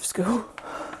could use for school.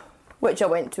 Which I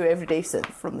went to every day since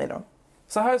from then on.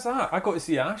 So how's that? I got to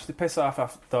see Ash. They piss off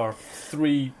after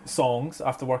 3 songs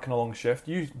after working a long shift.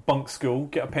 You bunk school,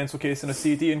 get a pencil case and a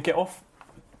CD and get off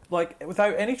like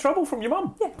without any trouble from your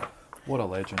mum. Yeah. What a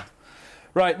legend.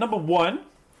 Right, number 1,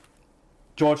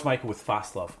 George Michael with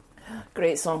Fast Love.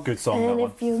 Great song. Good song, and that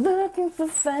one. if you're looking for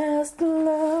fast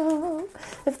love,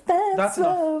 if that's enough.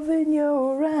 love in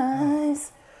your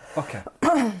eyes. Okay.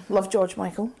 Love George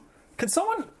Michael. Can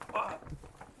someone...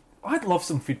 I'd love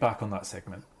some feedback on that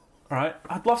segment. All right?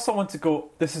 I'd love someone to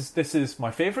go, this is my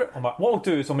favourite. What I'll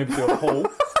do is I'll maybe do a poll.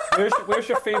 Where's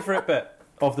your favourite bit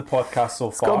of the podcast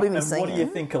so far? gotta be me And what do you singing.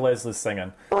 think of Leslie's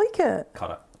singing? I like it. Cut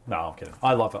it. No, I'm kidding.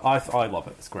 I love it. I love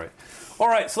it. It's great. All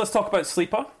right, so let's talk about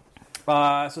Sleeper.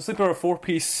 So Sleeper are a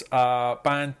 4-piece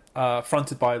band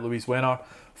fronted by Louise Wenner,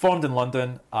 formed in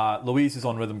London. Louise is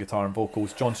on rhythm guitar and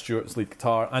vocals, John Stewart's lead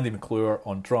guitar, Andy McClure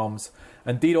on drums,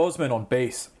 and Dean Osmond on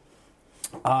bass.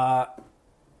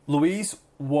 Louise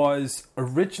was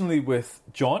originally with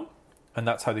John, and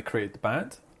that's how they created the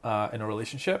band in a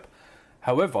relationship.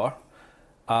 However,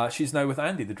 she's now with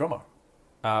Andy, the drummer,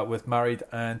 with married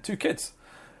and 2 kids.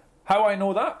 How I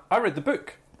know that? I read the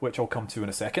book, which I'll come to in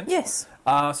a second. Yes.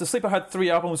 So Sleeper had 3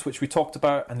 albums, which we talked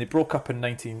about, and they broke up in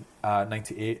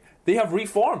 1998. They have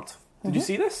reformed. Did you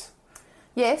see this?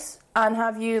 Yes. And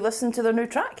have you listened to their new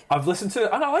track? I've listened to it,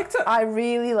 and I liked it. I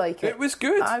really like it. It was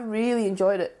good. I really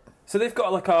enjoyed it. So they've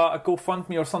got like a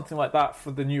GoFundMe or something like that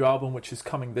for the new album, which is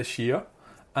coming this year.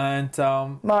 And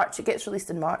March. It gets released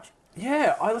in March.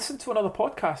 yeah, I listened to another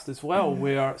podcast as well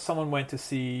where someone went to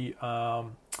see a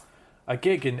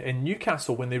gig in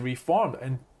Newcastle when they reformed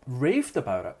and raved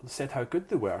about it, said how good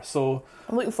they were. So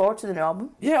I'm looking forward to the new album.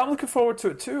 yeah, I'm looking forward to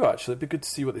it too, actually. It'd be good to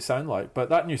see what they sound like. But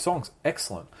that new song's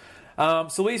excellent. So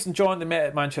Louise and John, they met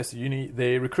at Manchester Uni.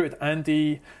 They recruited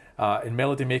Andy in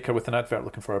Melody Maker with an advert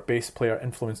looking for a bass player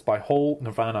influenced by Hole,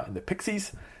 Nirvana and the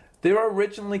Pixies. They were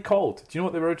originally called... Do you know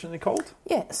what they were originally called?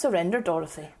 Yeah, Surrender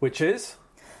Dorothy. Which is?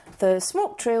 The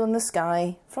smoke trail in the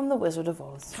sky from The Wizard of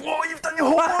Oz. Oh, you've done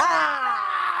your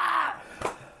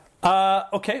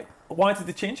homework! Okay, why did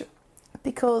they change it?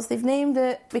 Because they've named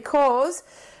it... Because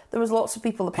there was lots of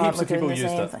people apparently Heaps of people doing the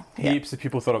used same it. thing. Heaps of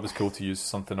people thought it was cool to use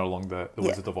something along the Yeah.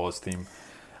 Wizard of Oz theme.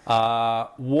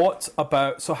 What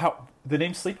about... So how... The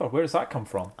name Sleeper, where does that come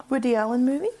from? A Woody Allen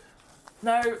movie?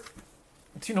 Now, do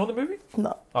you know the movie?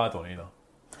 No. I don't either.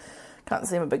 Can't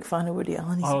say I'm a big fan of Woody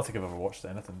Allen. I don't think I've ever watched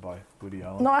anything by Woody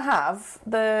Allen. No, I have.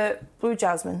 The Blue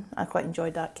Jasmine. I quite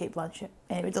enjoyed that. Kate Blanchett.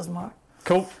 Anyway, it doesn't matter.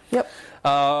 Cool. Yep.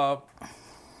 The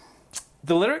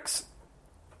lyrics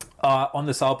on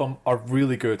this album are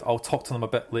really good. I'll talk to them a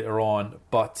bit later on,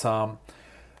 but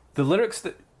the lyrics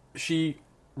that she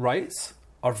writes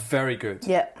are very good.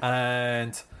 Yeah.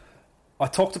 And I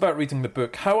talked about reading the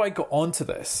book. How I got onto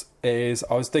this is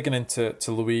I was digging into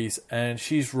Louise, and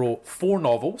she's wrote 4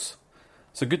 novels.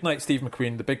 So Goodnight Steve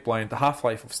McQueen, The Big Blind, The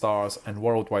Half-Life of Stars, and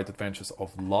Worldwide Adventures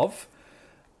of Love.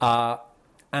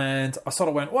 And I sort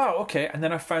of went, wow, okay. And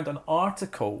then I found an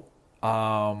article.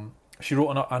 She wrote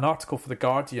an article for The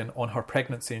Guardian on her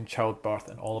pregnancy and childbirth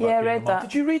and all about Yeah, I being a read mum. that.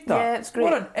 Did you read that? Yeah, it's great.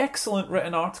 What an excellent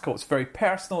written article. It's very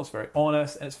personal, it's very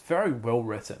honest, and it's very well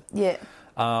written. Yeah.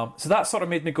 So that sort of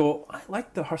made me go, I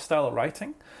like her style of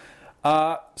writing.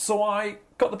 So I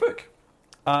got the book.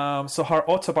 So her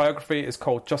autobiography is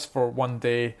called Just for One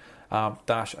Day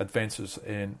Dash Adventures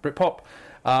in Britpop.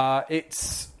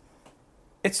 It's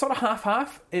sort of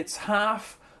half-half. It's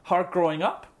half her growing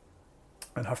up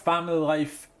and her family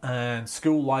life and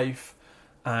school life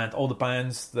and all the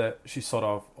bands that she sort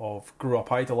of grew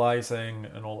up idolising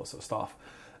and all that sort of stuff.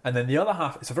 And then the other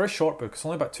half, it's a very short book, it's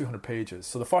only about 200 pages.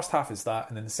 So the first half is that,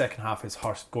 and then the second half is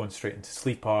her going straight into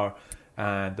Sleeper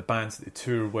and the bands that they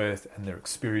tour with and their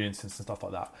experiences and stuff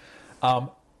like that.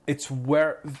 It's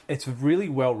really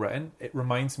well written. It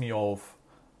reminds me of,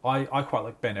 I quite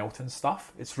like Ben Elton's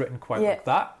stuff. It's written quite like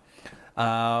that.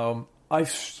 I've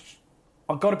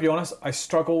got to be honest, I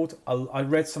struggled. I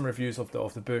read some reviews of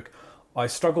the book. I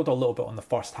struggled a little bit on the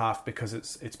first half because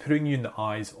it's putting you in the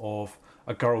eyes of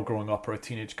a girl growing up or a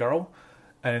teenage girl,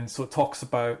 and so it talks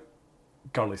about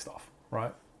girly stuff,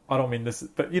 right? I don't mean this,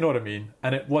 but you know what I mean.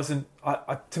 And it wasn't.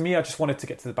 To me, I just wanted to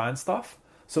get to the band stuff.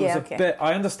 So it was a bit.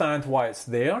 I understand why it's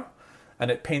there,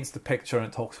 and it paints the picture and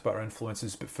it talks about our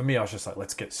influences. But for me, I was just like,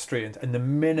 let's get straight into. And the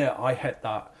minute I hit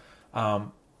that.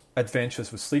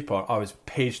 Adventures with Sleeper, I was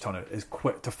page turning as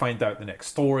quick to find out the next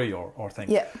story or thing.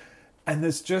 Yeah. And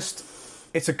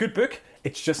it's a good book.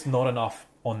 It's just not enough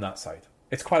on that side.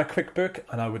 It's quite a quick book,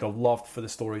 and I would have loved for the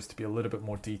stories to be a little bit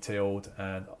more detailed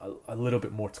and a little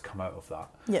bit more to come out of that.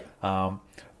 Yeah.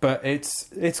 But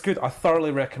it's good. I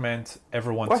thoroughly recommend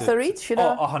everyone Worth a read? Should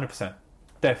I? 100%.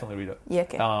 Definitely read it. Yeah.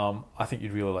 Okay. I think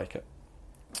you'd really like it.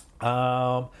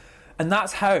 And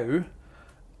that's how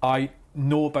I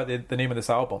know about the name of this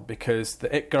album, because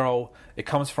the It Girl, it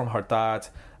comes from her dad.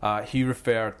 He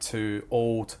referred to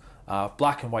old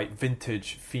black and white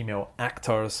vintage female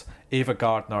actors, Ava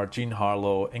Gardner, Jean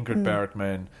Harlow, Ingrid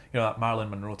Bergman, that Marilyn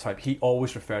Monroe type. He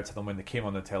always referred to them when they came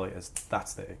on the telly as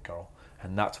that's the It Girl,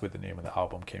 and that's where the name of the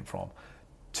album came from.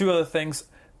 2 other things.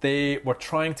 They were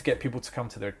trying to get people to come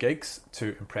to their gigs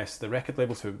to impress the record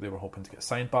labels who they were hoping to get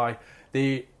signed by.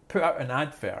 They put out an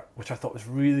advert, which I thought was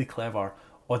really clever,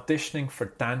 auditioning for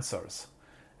dancers,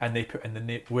 and they put in the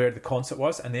name where the concert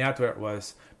was, and the advert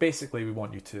was basically, we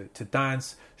want you to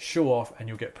dance, show off, and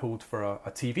you'll get pulled for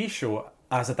a TV show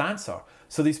as a dancer.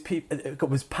 So these people, it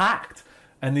was packed,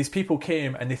 and these people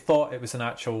came and they thought it was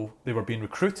they were being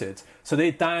recruited, so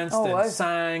they danced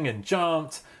sang and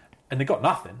jumped, and they got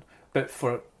nothing. But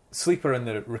for Sleeper and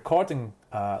the recording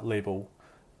label,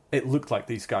 it looked like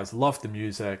these guys loved the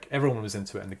music, everyone was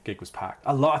into it, and the gig was packed.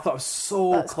 I thought it was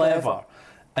so clever.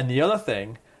 And the other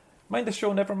thing, mind the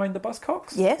show, never mind the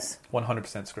Buzzcocks? Yes.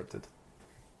 100% scripted.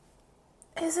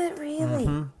 Is it really?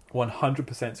 100%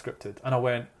 scripted. And I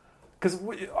went, because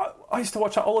I used to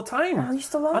watch that all the time. I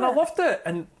used to love and it. I loved it.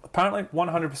 And apparently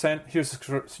 100%, here's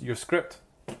your script.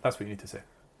 That's what you need to say.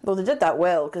 Well, they did that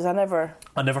well, because I never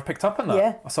picked up on that.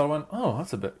 Yeah. So I went, oh,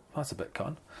 that's a bit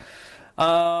con.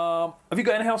 Have you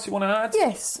got anything else you want to add?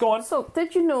 Yes. Go on. So,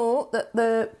 did you know that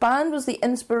the band was the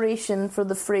inspiration for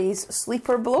the phrase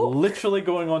sleeper bloke? Literally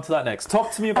going on to that next.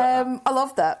 Talk to me about that. I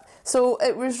love that. So,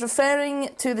 it was referring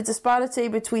to the disparity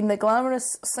between the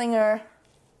glamorous singer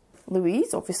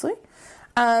Louise, obviously,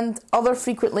 and other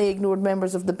frequently ignored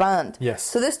members of the band. Yes.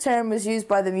 So, this term was used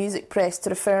by the music press to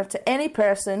refer to any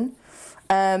person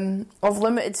of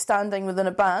limited standing within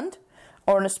a band,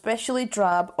 or an especially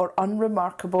drab or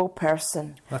unremarkable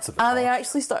person. That's a bit And they harsh.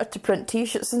 actually started to print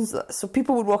T-shirts, and so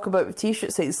people would walk about with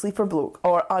T-shirts saying "Sleeper Bloke"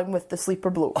 or "I'm with the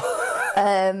Sleeper Bloke."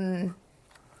 And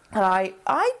I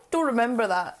don't remember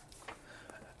that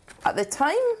at the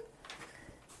time.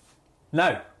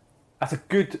 Now, that's a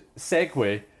good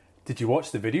segue. Did you watch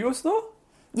the videos though?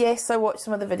 Yes, I watched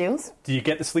some of the videos. Do you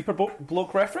get the sleeper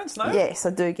bloke reference now? Yes,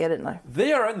 I do get it now.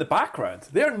 They are in the background.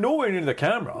 They are nowhere near the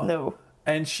camera. No.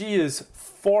 And she is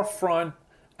forefront,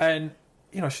 and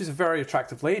she's a very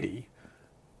attractive lady,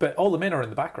 but all the men are in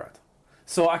the background.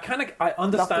 So I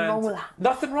understand. Nothing wrong with that.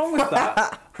 Nothing wrong with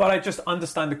that. But I just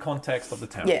understand the context of the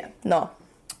term. Yeah, no.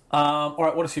 All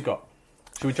right, what else you got?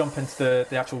 Should we jump into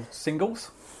the actual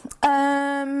singles?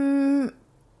 Yeah,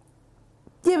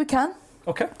 we can.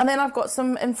 Okay. And then I've got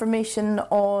some information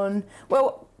on.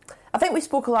 Well, I think we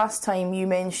spoke last time. You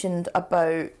mentioned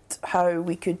about how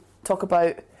we could talk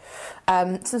about.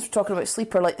 Since we're talking about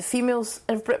sleeper, like the females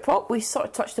of Britpop, we sort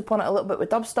of touched upon it a little bit with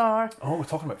Dubstar. Oh, we're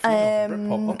talking about females in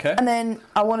Britpop. Okay. And then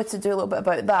I wanted to do a little bit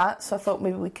about that, so I thought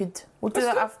maybe we'll do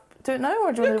that. Do it now,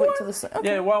 or do you want to wait till the?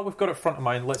 Okay. Yeah, well, we've got it front of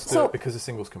mind. Let's do it because the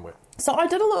singles can wait. So I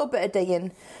did a little bit of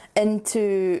digging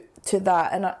into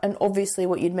that, and obviously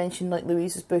what you'd mentioned, like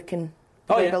Louise's book, and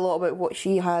read a lot about what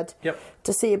she had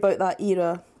to say about that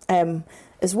era.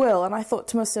 As well, and I thought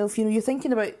to myself, you're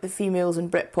thinking about the females in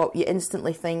Britpop, you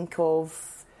instantly think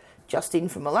of Justine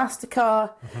from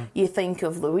Elastica, you think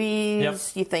of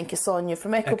Louise, you think of Sonia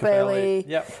from Echobelly.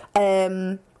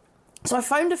 So I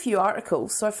found a few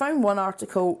articles. So I found one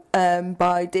article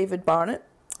by David Barnett,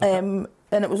 and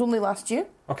it was only last year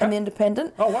in The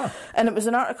Independent. Oh, wow. And it was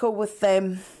an article with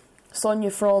Sonia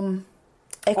from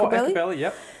Echobelly. Oh, Echobelly,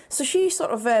 yep. So she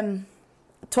sort of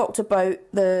talked about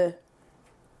the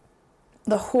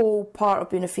whole part of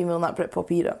being a female in that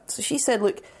Britpop era. So she said,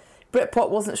 look, Britpop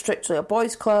wasn't strictly a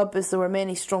boys' club, as there were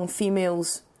many strong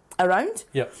females around.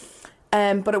 Yep.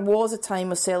 But it was a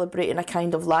time of celebrating a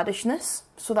kind of laddishness.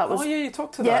 So that was. Oh yeah, you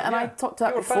talked to that. Yeah, and I talked to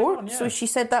that before. So she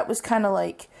said that was kind of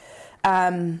like,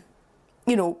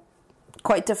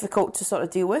 quite difficult to sort of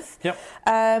deal with. Yep.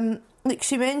 Like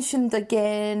she mentioned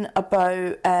again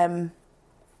about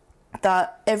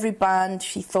that every band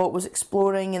she thought was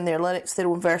exploring in their lyrics their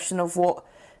own version of what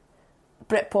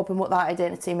Britpop and what that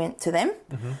identity meant to them.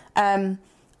 And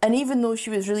even though she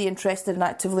was really interested in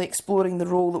actively exploring the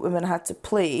role that women had to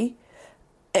play,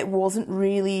 it wasn't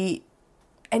really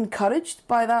encouraged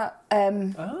by that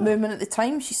movement at the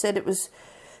time. She said it was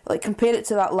like, compare it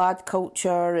to that lad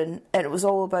culture, and it was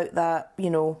all about that,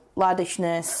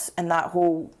 laddishness and that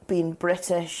whole being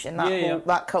British and that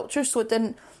that culture. So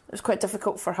it was quite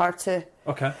difficult for her to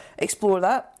explore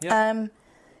that. Yeah.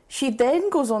 She then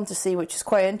goes on to say, which is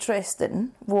quite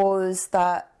interesting, was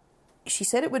that she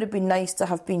said it would have been nice to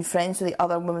have been friends with the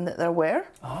other women that there were.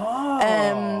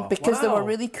 Because there were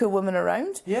really cool women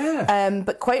around. Yeah.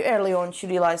 But quite early on, she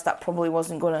realised that probably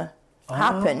wasn't going to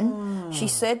happen. She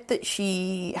said that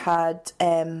she had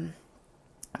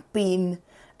been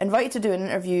invited to do an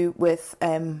interview with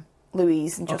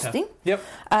Louise and Justine. Yep.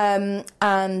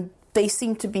 And they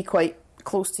seemed to be quite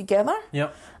close together.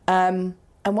 Yep.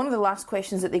 And one of the last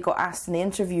questions that they got asked in the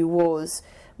interview was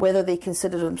whether they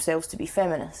considered themselves to be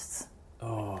feminists.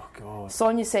 Oh, God.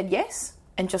 Sonia said yes,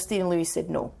 and Justine and Louise said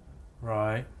no.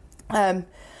 Right. And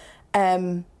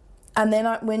then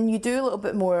when you do a little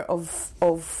bit more of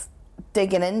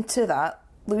digging into that,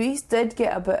 Louise did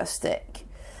get a bit of stick,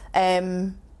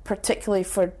 particularly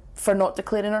for not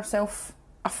declaring herself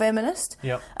a feminist.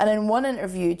 Yep. And in one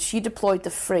interview, she deployed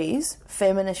the phrase,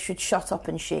 "feminists should shut up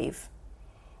and shave."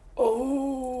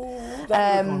 Oh,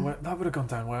 that would have gone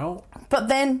down well. But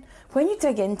then, when you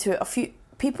dig into it, a few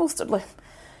people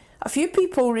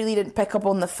really didn't pick up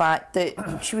on the fact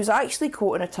that she was actually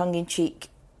quoting a tongue-in-cheek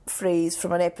phrase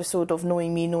from an episode of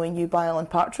Knowing Me, Knowing You by Alan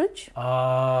Partridge.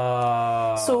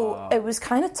 So it was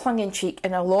kind of tongue-in-cheek,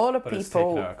 and a lot of but people... it's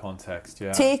taken out of context,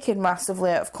 yeah. Taken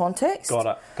massively out of context.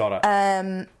 Got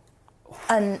it.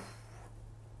 And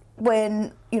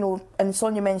when, and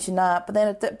Sonia mentioned that, but then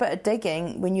a bit of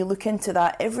digging, when you look into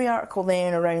that, every article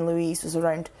then around Louise was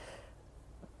around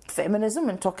feminism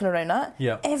and talking around that.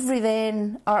 Yeah. Every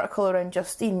then article around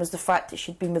Justine was the fact that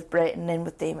she'd been with Brett and then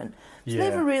with Damon. It's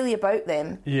never really about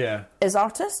them as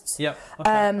artists. Yeah,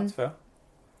 okay, that's fair.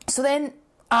 So then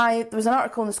there was an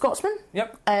article in The Scotsman.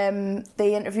 Yep.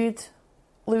 They interviewed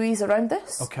Louise around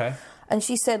this. Okay. And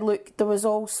she said, look, there was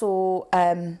also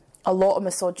a lot of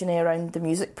misogyny around the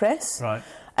music press. Right.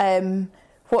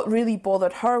 What really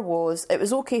bothered her was it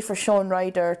was okay for Sean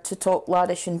Ryder to talk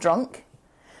laddish and drunk.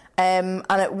 And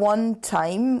at one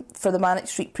time, for the Manic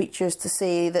Street Preachers to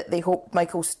say that they hoped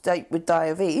Michael Stipe would die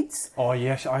of AIDS. Oh,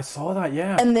 yes, I saw that,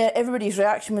 yeah. And everybody's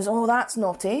reaction was, oh, that's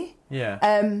naughty.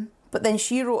 Yeah. But then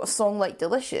she wrote a song like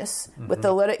Delicious with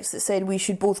the lyrics that said we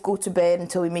should both go to bed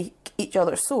until we make each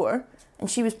other sore.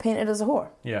 And she was painted as a whore.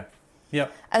 Yeah.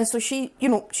 Yep. And so she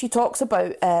talks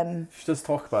about... she does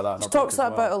talk about that in She talks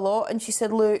about a lot, and she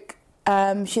said, look...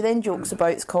 she then jokes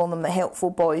about calling them the helpful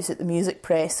boys at the music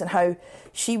press and how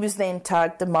she was then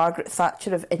tagged the Margaret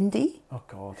Thatcher of indie. Oh,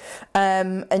 God.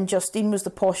 And Justine was the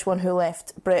posh one who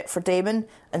left Brett for Damon,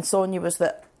 and Sonia was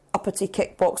the uppity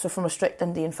kickboxer from a strict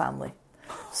Indian family.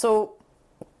 So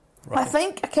I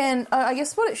think, again, I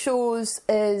guess what it shows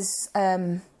is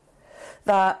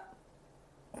that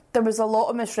there was a lot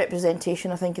of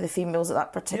misrepresentation, I think, of the females at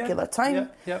that particular time.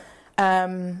 Yeah.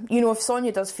 If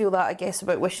Sonia does feel that, I guess,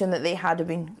 about wishing that they had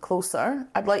been closer,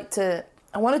 I want to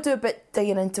do a bit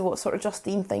digging into what sort of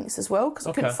Justine thinks as well, because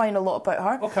I couldn't find a lot about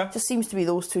her. Okay. It just seems to be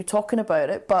those two talking about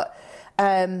it. But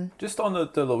just on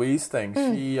the Louise thing,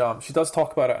 she does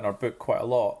talk about it in her book quite a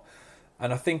lot.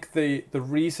 And I think the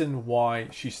reason why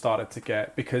she started to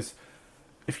get... Because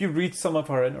if you read some of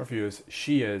her interviews,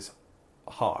 she is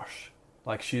harsh.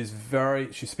 Like, she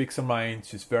speaks her mind,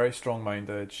 she's very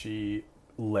strong-minded, she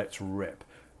lets rip.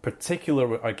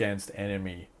 Particularly against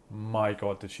NME. My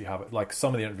God, did she have it. Like,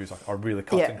 some of the interviews are really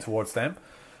cutting towards them.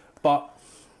 But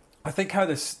I think how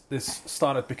this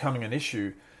started becoming an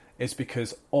issue is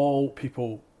because all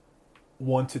people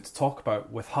wanted to talk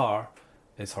about with her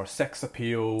is her sex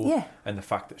appeal and the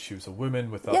fact that she was a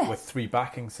woman with three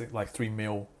backings, like three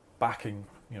male backing,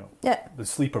 the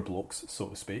sleeper blokes, so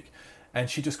to speak. And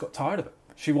she just got tired of it.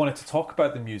 She wanted to talk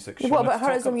about the music. What about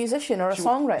her as a musician or a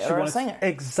songwriter or a singer?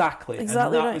 Exactly. And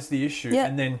that was the issue. Yeah.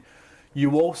 And then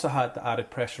you also had the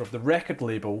added pressure of the record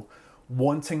label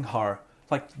wanting her,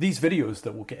 like these videos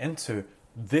that we'll get into,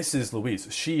 this is Louise.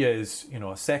 She is,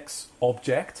 a sex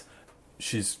object.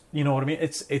 She's, you know what I mean?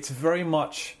 It's very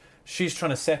much, she's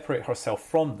trying to separate herself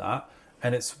from that.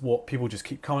 And it's what people just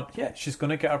keep coming, she's going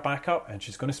to get her back up and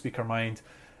she's going to speak her mind.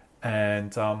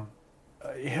 And,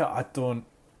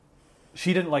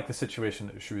 she didn't like the situation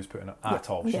that she was put in at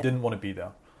all. She didn't want to be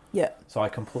there. Yeah. So I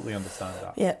completely understand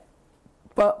that. Yeah.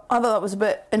 But I thought that was a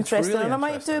bit interesting. Really and I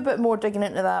might do a bit more digging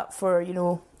into that for,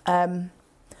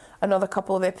 another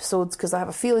couple of episodes, because I have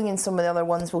a feeling in some of the other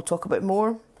ones we'll talk about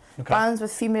more bands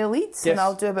with female leads, and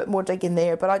I'll do a bit more digging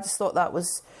there. But I just thought that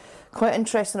was quite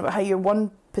interesting about how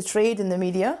you're portrayed in the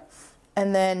media,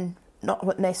 and then not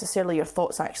what necessarily your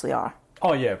thoughts actually are.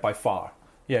 Oh yeah, by far.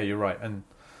 Yeah, you're right. And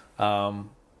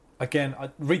again,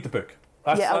 read the book.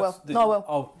 I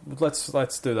will.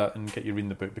 Let's do that and get you reading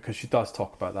the book, because she does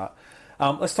talk about that.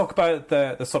 Let's talk about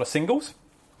the sort of singles.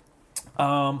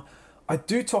 I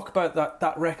do talk about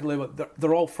that record label.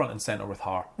 They're all front and centre with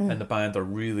her, and the band are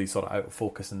really sort of out of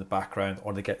focus in the background,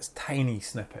 or they get tiny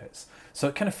snippets. So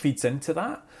it kind of feeds into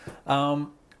that.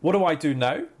 What Do I Do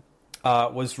Now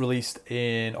was released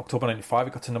in October 95.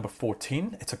 It got to number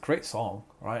 14. It's a great song,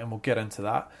 right? And we'll get into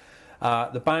that.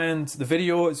 The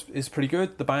video is pretty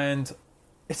good. The band,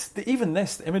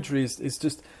 the imagery is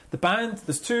just the band.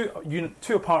 There's two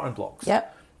apartment blocks.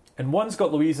 Yep. And one's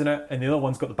got Louise in it, and the other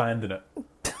one's got the band in it.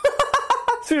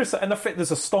 Seriously, and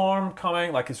there's a storm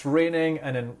coming, like it's raining,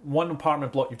 and in one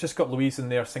apartment block, you've just got Louise in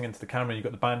there singing to the camera, and you've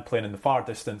got the band playing in the far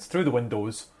distance through the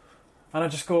windows. And I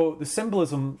just go, the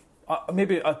symbolism,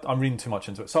 maybe I'm reading too much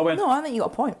into it. So I went... No, I think you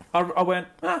got a point. I went,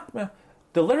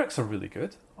 the lyrics are really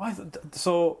good.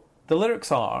 So the lyrics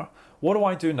are, what do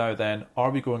I do now then?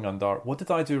 Are we going under? What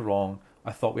did I do wrong?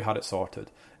 I thought we had it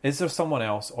sorted. Is there someone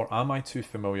else, or am I too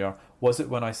familiar? Was it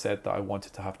when I said that I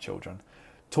wanted to have children?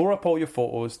 Tore up all your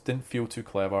photos, didn't feel too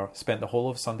clever, spent the whole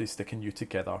of Sunday sticking you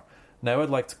together. Now I'd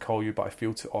like to call you, but I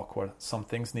feel too awkward. Some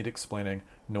things need explaining.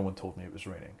 No one told me it was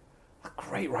raining.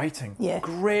 Great writing. Yeah.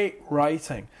 Great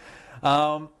writing.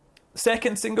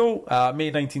 Second single,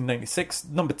 May 1996.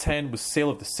 Number 10 was Sale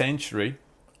of the Century.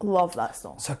 Love that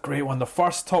song. It's a great one. The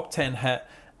first top 10 hit,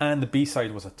 and the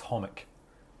B-side was Atomic.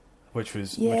 which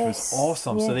was Yes,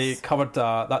 awesome. So they yes. covered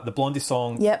the Blondie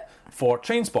song Yep. for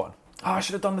Trainspotting. I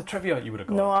should have done the trivia. You would have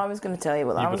got No, it. I was going to tell you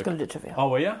about that. You I was would've- going to do trivia. Oh,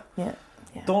 were you? Yeah.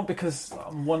 Yeah. Don't, because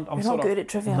I'm You're sort not of good at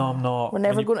trivia. No, I'm not. We're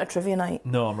never going to trivia night.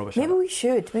 No, I'm rubbish. Maybe at it. we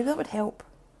should. Maybe that would help.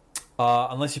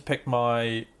 Unless you pick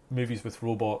my movies with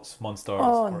robots, monsters,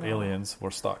 Oh, or no. aliens,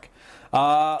 we're stuck.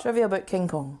 Trivia about King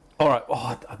Kong. All right.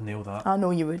 Oh, I'd nail that. I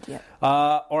know you would, yeah.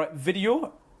 All right,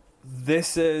 video.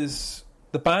 This is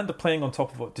the band are playing on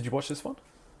top of what? Did you watch this one?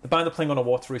 The band are playing on a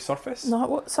watery surface. No,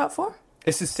 what's that for?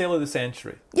 This is Sail of the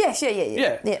Century. Yes,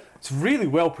 yeah. It's really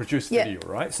well produced Yeah. video,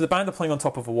 right? So the band are playing on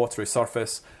top of a watery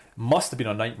surface. Must have been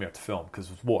a nightmare to film because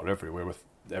there's water everywhere with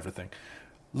everything.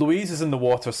 Louise is in the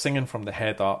water singing from the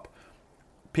head up.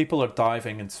 People are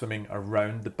diving and swimming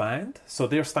around the band. So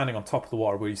they're standing on top of the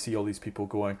water where you see all these people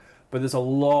going. But there's a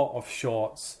lot of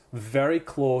shots very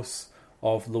close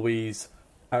of Louise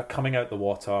coming out the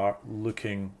water,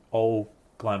 looking all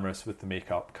glamorous with the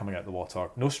makeup, coming out the water.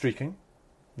 No streaking.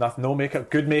 No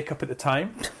makeup, good makeup at the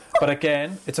time. But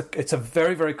again, it's a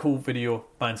very, very cool video.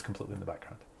 Band's completely in the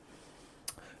background.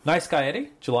 Nice Guy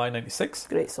Eddie, July 96.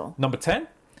 Great song. Number 10.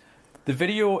 The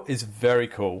video is very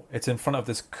cool. It's in front of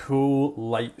this cool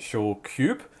light show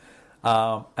cube.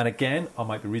 And again, I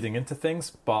might be reading into things,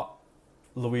 but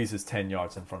Louise is 10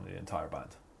 yards in front of the entire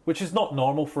band, which is not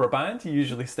normal for a band. You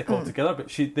usually stick all together, but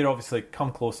they're obviously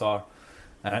come closer,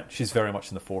 and she's very much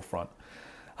in the forefront.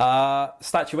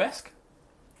 Statuesque.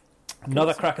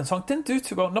 Another cracking song. Didn't do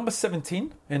too well. Number 17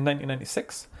 in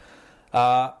 1996.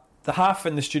 The half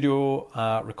in the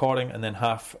studio recording, and then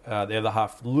the other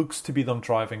half looks to be them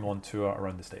driving on tour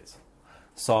around the States.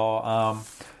 So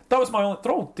that was my only...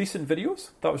 They're all decent videos.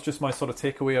 That was just my sort of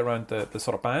takeaway around the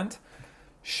sort of band.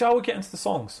 Shall we get into the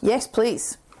songs? Yes,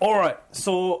 please. All right.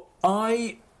 So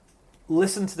I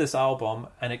listen to this album,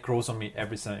 and it grows on me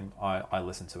every time I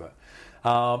listen to it.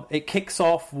 It kicks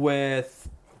off with...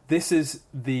 This is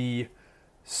the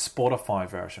Spotify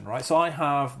version, right? So I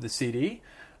have the CD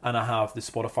and I have the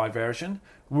Spotify version.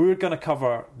 We're going to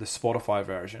cover the Spotify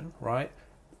version, right?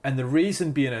 And the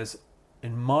reason being is,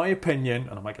 in my opinion,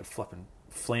 and I might get flipping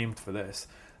flamed for this,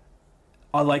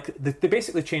 I like they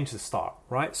basically changed the start,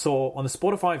 right? So on the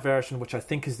Spotify version, which I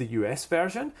think is the US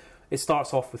version, it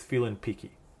starts off with Feeling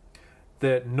Peaky.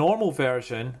 The normal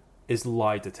version is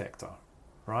Lie Detector,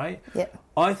 right? Yep.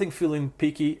 I think Feeling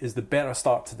Peaky is the better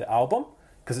start to the album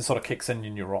because it sort of kicks in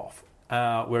and you're off.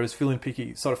 Whereas Feeling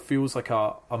Peaky sort of feels like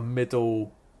a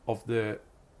middle of the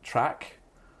track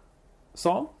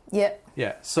song. Yep.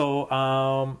 Yeah.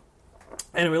 So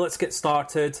anyway, let's get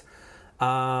started.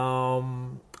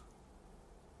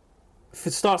 If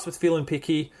it starts with Feeling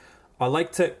Peaky, I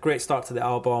liked it. Great start to the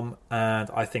album, and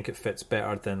I think it fits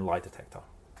better than Lie Detector.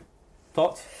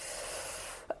 Thoughts?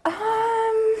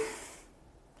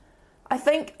 I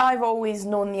think I've always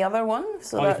known the other one.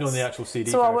 So You've known the actual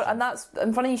CD so version. and that's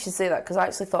and funny you should say that because I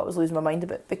actually thought I was losing my mind a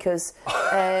bit because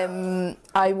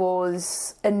I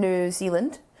was in New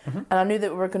Zealand and I knew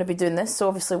that we were going to be doing this. So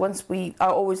obviously, I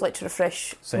always like to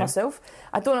refresh myself.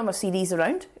 I don't have my CDs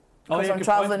around because I'm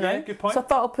travelling around. Good point. So I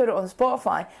thought I'll put it on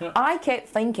Spotify. Yeah. I kept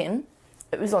thinking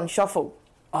it was on shuffle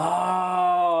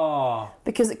Ah.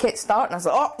 because it kept starting. I was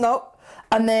like, oh no.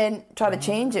 And then try to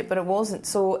change it, but it wasn't.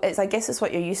 So I guess it's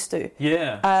what you're used to.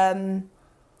 Yeah.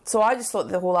 So I just thought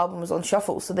the whole album was on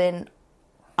shuffle. So then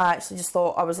I actually just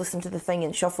thought I was listening to the thing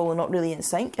in shuffle and not really in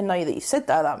sync. And now that you've said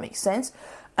that, that makes sense.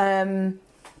 I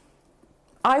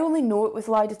only know it with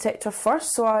Lie Detector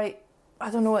first, so I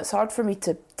don't know. It's hard for me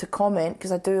to comment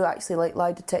because I do actually like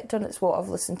Lie Detector, and it's what I've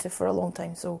listened to for a long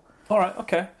time. So All right.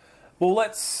 Okay. Well,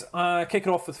 let's kick it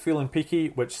off with Feeling Peaky,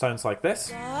 which sounds like this.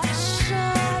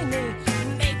 Shiny,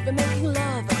 make making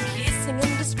love, kissing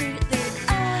indiscreetly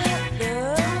at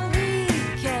the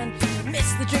weekend.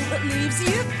 Miss the drink that leaves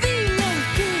you feeling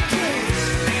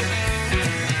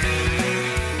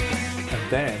peaky. And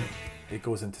then it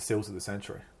goes into Sail of the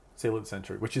Century,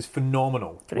 which is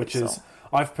phenomenal. Great song.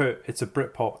 It's a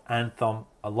Britpop anthem.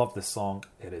 I love this song.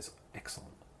 It is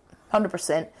excellent.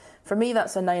 100%. For me,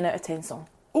 that's a 9 out of 10 song.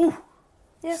 Ooh.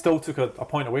 Yeah. Still took a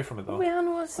point away from it though. Yeah, I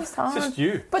know, it's just hard. It's just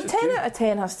you. But It's just 10 you. out of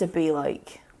 10 has to be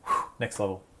like... Next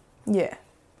level. Yeah.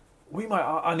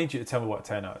 I need you to tell me what a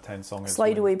 10 out of 10 song is.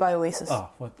 Slide Away by Oasis. Oh,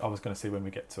 well, I was going to say when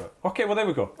we get to it. Okay, well there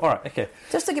we go. All right, okay.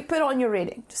 Just to put it on your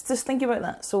rating. Just think about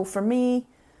that. So for me,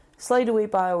 Slide Away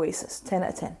by Oasis, 10 out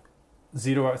of 10.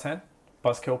 0 out of 10.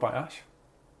 Buzzkill by Ash.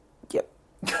 Yep,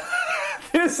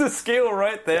 There's the scale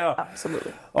right there.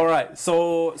 absolutely. All right,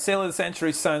 so Sail of the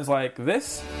Century sounds like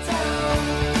this.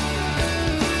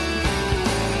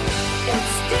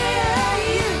 It's still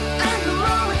you, and the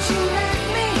moment you met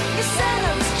me, you said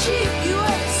I was cheap, you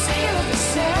were the sail of the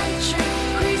century.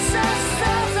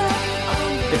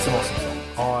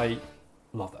 I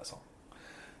love that song.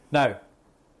 Now,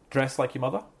 Dress Like Your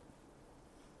Mother.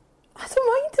 I don't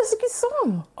mind. It's a good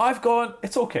song. I've gone,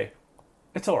 it's okay.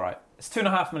 It's alright. It's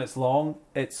 2.5 minutes long.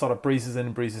 It sort of breezes in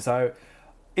and breezes out.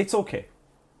 It's okay.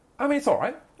 I mean, it's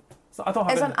alright. I don't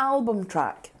have It's any- an album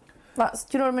track. Do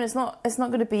you know what I mean? It's not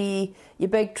going to be your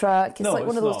big track. It's No, like one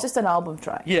it's of those, not. just an album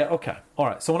track. Yeah, okay.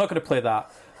 Alright, so we're not going to play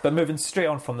that. But moving straight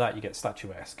on from that, you get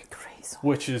Statuesque, Great song.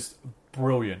 which is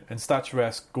brilliant. And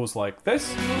Statuesque goes like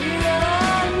this.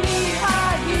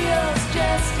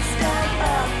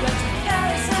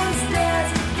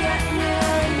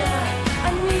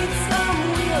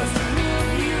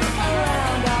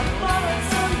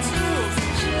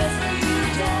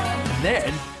 And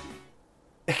then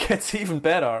it gets even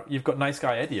better. You've got Nice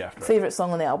Guy Eddie after it. Favourite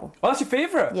song on the album. Oh, that's your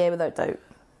favourite? Yeah, without doubt.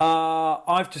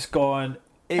 I've just gone...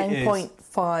 It is...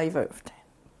 9.5 out of 10.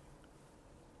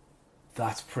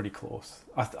 That's pretty close.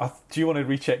 Do you want to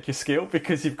recheck your scale?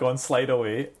 Because you've gone Slide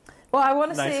Away. Well, I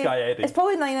want to Nice say Guy Eddie. it's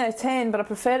probably 9 out of 10, but I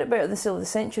prefer it better than the Sale of the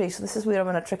Century, so this is where I'm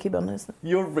in a tricky bun, isn't it?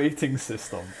 Your rating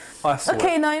system. I swear.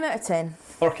 Okay, 9 out of 10.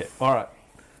 Okay, alright.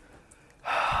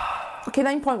 Okay,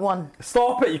 9.1.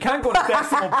 Stop it, you can't go to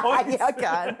decimal points. Yeah,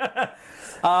 I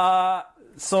can.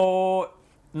 So,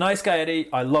 Nice Guy Eddie,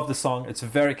 I love the song. It's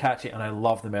very catchy and I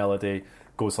love the melody.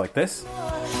 Goes like this.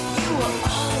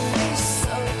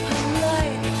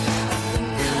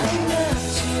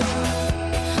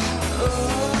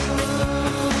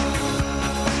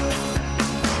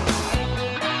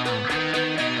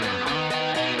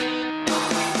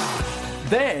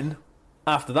 Then,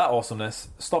 after that awesomeness,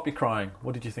 Stop Your Crying.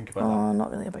 What did you think about that? Oh,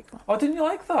 not really a big fan. Oh, didn't you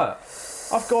like that?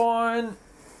 I've gone...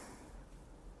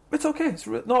 It's okay.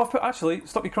 No, I've put... Actually,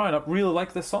 Stop Your Crying. I really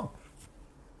like this song.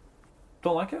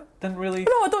 Don't like it? Didn't really...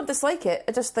 No, I don't dislike it.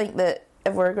 I just think that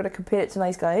if we're going to compare it to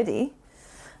Nice Guy Eddie,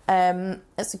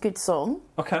 it's a good song.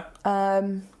 Okay.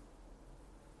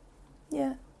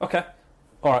 Yeah. Okay.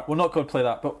 All right, we're not going to play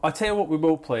that, but I tell you what we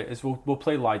will play is we'll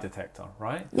play Lie Detector,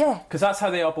 right? Yeah. Because that's how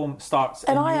the album starts.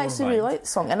 And in I your actually mind. really like the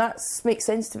song, and that makes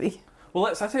sense to me. Well,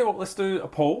 I tell you what, let's do a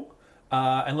poll,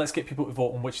 and let's get people to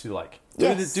vote on which they like.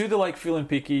 Yes. Do they like Feeling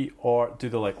Peaky or do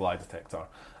they like Lie Detector?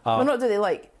 Well, not do they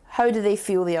like, how do they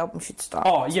feel the album should start?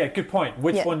 Oh, yeah, good point.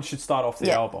 Which Yeah. one should start off the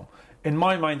Yeah. album? In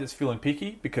my mind, it's Feeling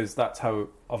Peaky because that's how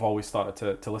I've always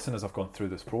started to listen as I've gone through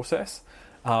this process.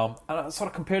 And I sort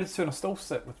of compared it to, and I still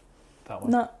sit with that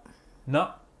one. No. No,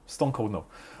 stone cold no.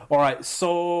 All right,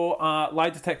 so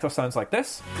Lie Detector sounds like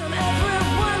this.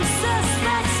 Everyone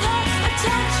suspects her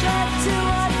attention to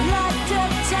a lie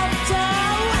detector.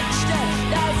 Watched a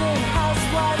thousand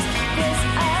housewives, this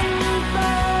and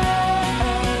that.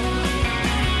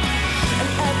 And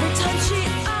every time she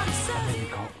answers, Then you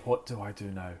got What Do I Do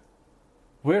Now?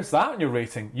 Where's that in your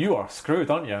rating? You are screwed,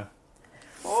 aren't you?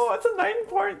 Oh, it's a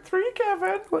 9.3,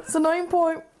 Kevin. What's the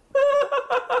 9.11?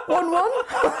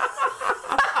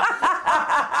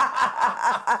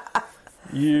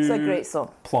 You It's a great song.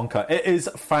 plonker. It is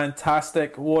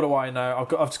fantastic. What do I know?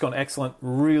 I've just gone excellent,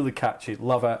 really catchy,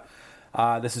 love it.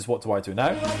 This is What Do I Do Now?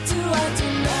 what do I do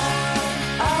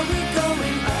now? Are we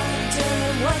going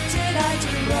under? What did I do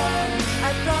wrong?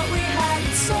 I thought we had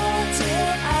it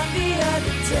sorted out the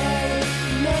other day.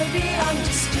 Maybe I'm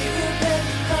just stupid.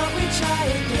 Can't we try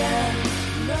again?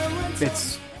 No one told It's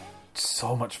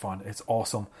so much fun. It's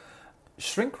awesome.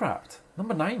 Shrink Wrapped,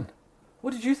 number 9.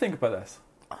 What did you think about this?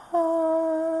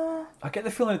 I get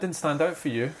the feeling it didn't stand out for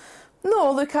you.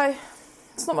 No, look,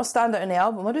 it's not my standout in the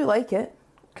album. I do like it.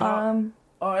 Can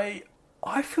I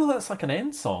feel that it's like an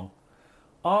end song.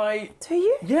 Do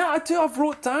you? Yeah, I do. I've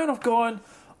wrote down, I've gone,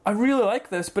 I really like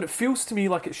this, but it feels to me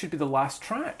like it should be the last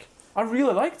track. I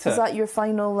really liked it. Is that your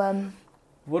final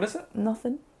What is it?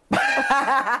 nothing?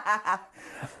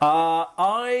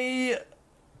 I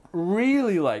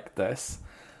really like this.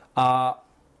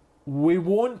 We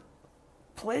won't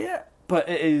play it, but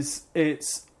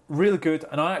it's really good,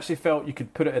 and I actually felt you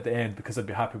could put it at the end because I'd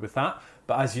be happy with that.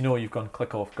 But as you know, you've gone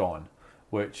Click Off Gone,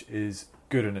 which is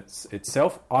good in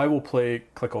itself. I will play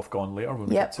Click Off Gone later when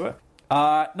we Yep. get to it.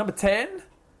 Number 10,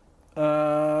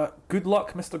 Good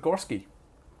Luck, Mr. Gorski.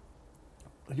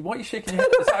 What are you shaking your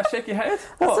head? Is that a shaky head?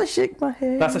 That's What? a shake my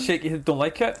head. That's a shaky head. Don't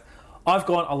like it. I've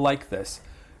gone. I like this.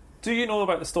 Do you know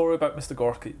about the story about Mr.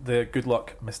 Gorski, the Good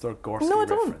Luck Mr. Gorski No, I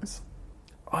don't. reference?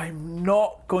 I'm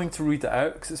not going to read it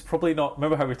out because it's probably not.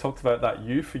 Remember how we talked about that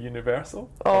U for Universal?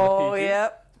 Oh, On the PG? yeah.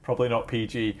 Probably not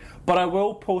PG, but I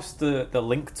will post the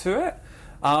link to it.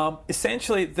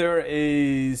 Essentially, there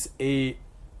is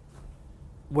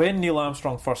when Neil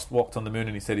Armstrong first walked on the moon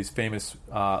and he said his famous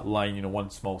line, one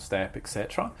small step,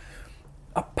 etc.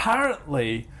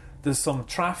 Apparently, there's some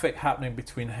traffic happening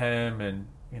between him and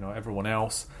everyone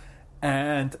else.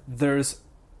 And there's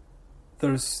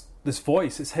this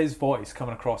voice, it's his voice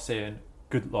coming across saying,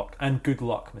 "Good luck," and "Good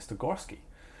luck, Mr. Gorski."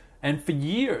 And for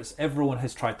years, everyone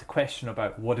has tried to question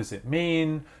about what does it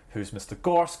mean, who's Mr.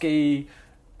 Gorski,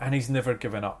 and he's never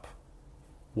given up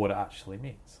what it actually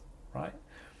means, right?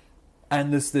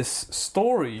 And there's this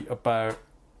story about,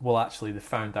 well, actually, they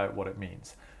found out what it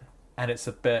means, and it's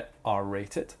a bit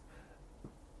R-rated.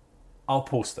 I'll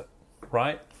post it,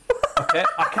 right? Okay,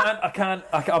 I can't.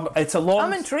 It's a long.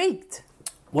 I'm intrigued.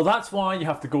 Well, that's why you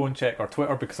have to go and check our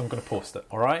Twitter, because I'm going to post it.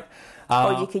 All right.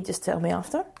 Or you could just tell me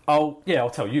after. I'll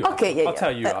tell you. Okay, I'll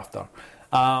tell you after.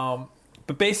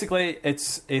 But basically,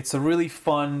 it's a really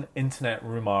fun internet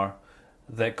rumor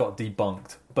that got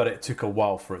debunked, but it took a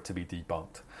while for it to be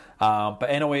debunked. But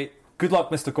anyway, "Good luck,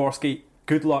 Mr. Gorski."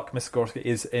 "Good luck, Mr. Gorski"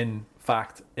 is in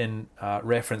fact in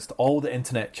reference to all the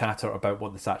internet chatter about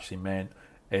what this actually meant.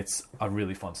 It's a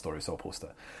really fun story, so I'll post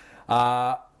it.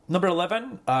 Number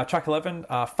 11, track 11,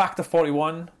 Factor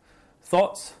 41.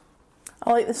 Thoughts?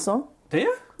 I like this song. Do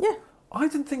you? Yeah. I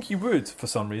didn't think you would, for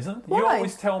some reason. Why? You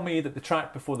always tell me that the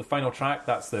track before the final track,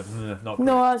 that's the not great.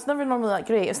 No, it's never normally that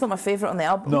great. It's not my favourite on the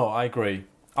album. No, I agree.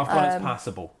 I've got it's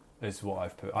passable, is what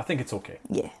I've put. I think it's okay.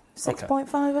 Yeah.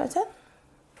 6.5 out of 10.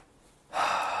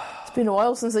 It's been a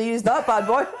while since I used that bad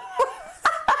boy.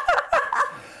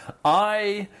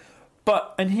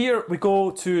 And here we go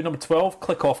to number 12,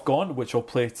 "Click Off Gone," which I'll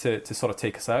play to sort of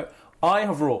take us out. I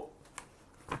have wrote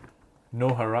no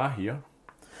hurrah here.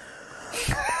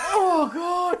 Oh,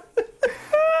 God.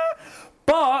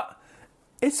 But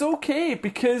it's okay,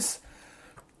 because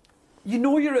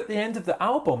you're at the end of the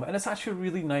album, and it's actually a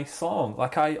really nice song.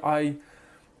 Like, I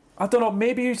don't know,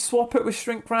 maybe you swap it with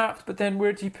Shrink Wrapped, but then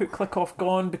where do you put "Click Off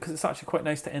Gone"? Because it's actually quite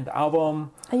nice to end the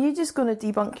album. Are you just going to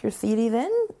debunk your theory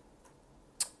then?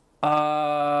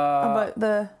 About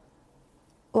the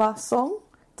last song?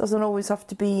 Doesn't always have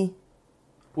to be...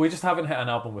 We just haven't hit an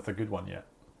album with a good one yet.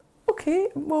 Okay,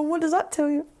 well, what does that tell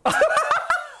you?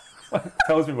 It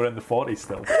tells me we're in the 40s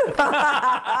still.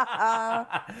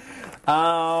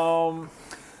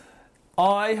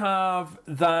 I have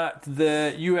that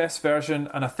the US version,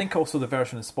 and I think also the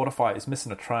version in Spotify, is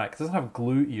missing a track. It doesn't have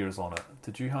glue ears on it.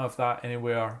 Did you have that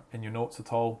anywhere in your notes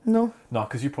at all? No. No,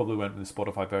 because you probably went with the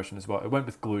Spotify version as well. It went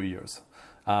with glue ears,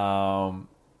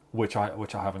 which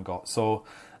I haven't got. So,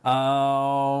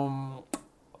 all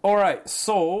right.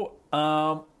 So,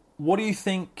 what do you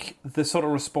think the sort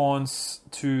of response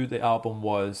to the album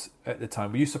was at the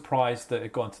time? Were you surprised that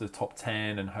it got into the top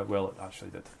 10 and how well it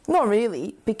actually did? Not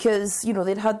really, because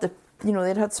they'd had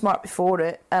Smart before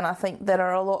it, and I think there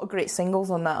are a lot of great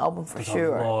singles on that album for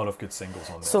sure. There's a lot of good singles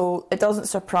on there. So it doesn't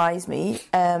surprise me,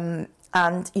 and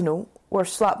we're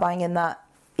slap bang in that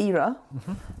era.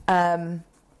 Mm-hmm.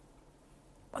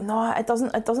 No, it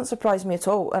doesn't surprise me at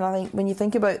all. And I think when you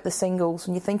think about the singles,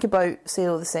 when you think about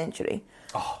Sale of the Century,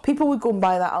 people would go and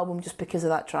buy that album just because of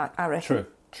that track, I reckon.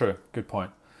 True. Good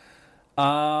point.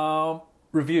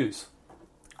 Reviews.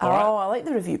 All right. I like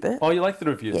the review bit. Oh, you like the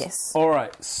reviews? Yes. All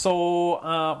right. So,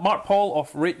 Mark Paul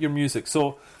of Rate Your Music.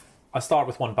 So, I start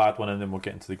with one bad one and then we'll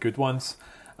get into the good ones.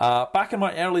 Back in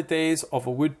my early days of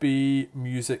a would-be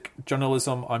music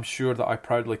journalism, I'm sure that I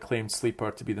proudly claimed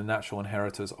Sleeper to be the natural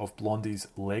inheritors of Blondie's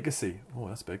legacy. Oh,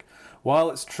 that's big.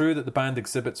 While it's true that the band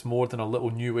exhibits more than a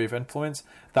little new wave influence,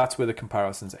 that's where the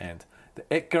comparisons end. The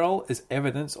It Girl is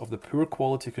evidence of the poor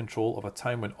quality control of a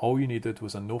time when all you needed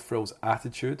was a no-frills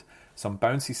attitude, some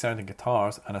bouncy sounding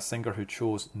guitars, and a singer who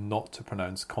chose not to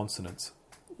pronounce consonants.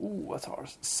 Ooh, that's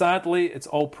harsh. Sadly, it's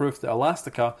all proof that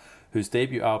Elastica, whose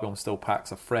debut album still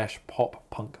packs a fresh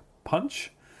pop-punk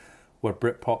punch, were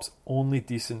Britpop's only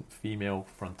decent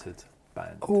female-fronted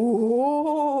band.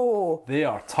 Oh, They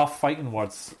are tough fighting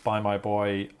words by my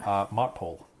boy Mark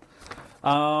Paul.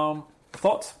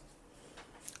 Thoughts?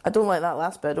 I don't like that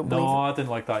last bit. I don't believe No, it. I didn't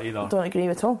like that either. I don't agree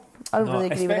at all. I don't really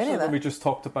agree with any especially of that. when we just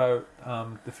talked about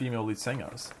the female lead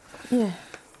singers. Yeah.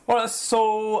 All right,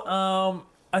 so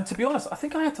and to be honest, I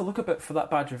think I had to look a bit for that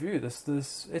bad review.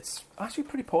 This it's actually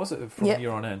pretty positive from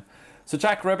here on in. So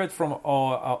Jack Ribbett from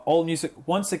All Music.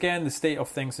 Once again, the state of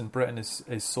things in Britain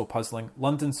is so puzzling.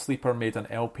 London Sleeper made an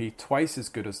LP twice as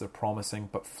good as they're promising,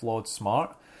 but flawed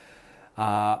smart,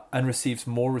 and receives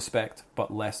more respect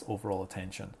but less overall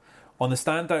attention. On the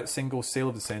standout single Sale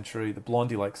of the Century, the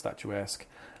Blondie-like statuesque,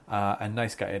 and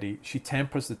Nice Guy Eddie, she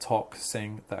tempers the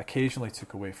toxing that occasionally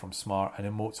took away from Smart and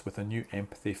emotes with a new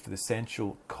empathy for the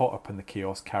sensual, caught up in the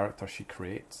chaos character she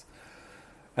creates.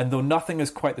 And though nothing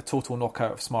is quite the total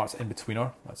knockout of Smart's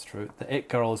In-Betweener, that's true, the It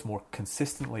Girl is more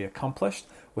consistently accomplished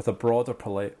with a broader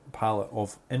palette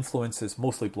of influences,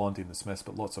 mostly Blondie and the Smiths,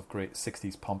 but lots of great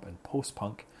 60s pump and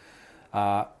post-punk.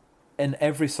 In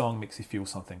every song makes you feel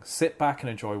something. Sit back and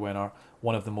enjoy Winner,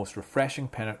 one of the most refreshing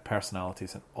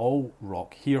personalities in all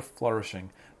rock, here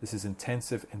flourishing. This is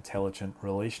intensive, intelligent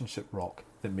relationship rock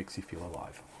that makes you feel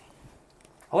alive.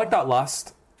 I like that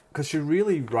last, because she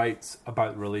really writes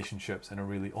about relationships in a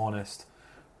really honest,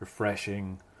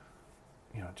 refreshing,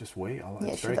 just way.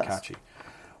 It's very catchy.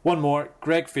 One more,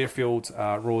 Greg Fairfield,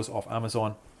 Rose off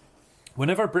Amazon.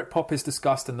 Whenever Britpop is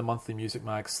discussed in the monthly music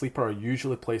mag, Sleeper are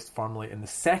usually placed firmly in the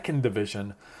second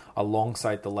division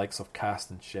alongside the likes of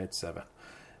Cast and Shed 7.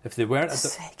 If they weren't...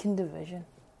 Second division.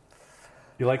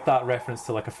 You like that reference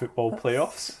to like a football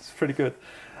playoffs? It's pretty good.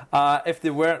 If they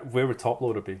weren't... Where would Top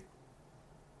Loader be?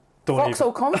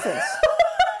 Vauxhall Conference.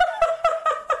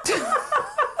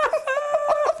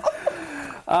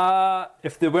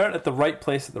 If they weren't at the right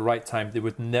place at the right time, they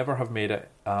would never have made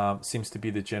it, seems to be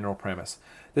the general premise.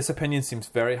 This opinion seems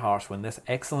very harsh when this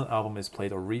excellent album is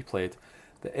played or replayed.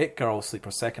 The It Girl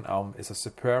Sleeper second album is a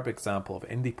superb example of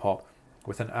indie pop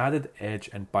with an added edge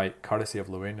and bite courtesy of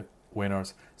Llewellyn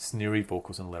Winner's sneery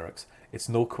vocals and lyrics. It's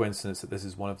no coincidence that this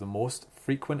is one of the most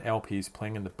frequent LPs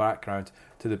playing in the background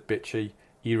to the bitchy,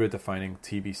 era-defining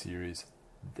TV series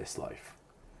This Life.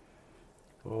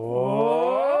 I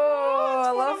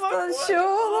love that show.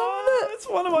 I loved it. It's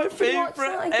one of my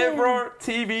favourite ever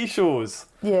TV shows.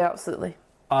 Yeah, absolutely.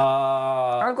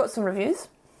 I've got some reviews.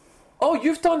 Oh,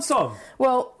 you've done some?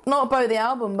 Well, not about the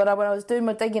album, but when I was doing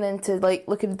my digging into,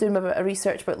 doing a bit of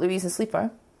research about Louise and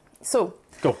Sleeper. So,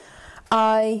 go.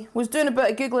 I was doing a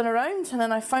bit of Googling around, and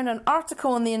then I found an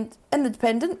article in the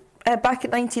Independent back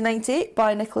in 1998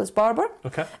 by Nicholas Barber.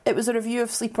 Okay. It was a review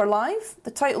of Sleeper Live.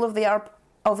 The title of the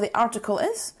article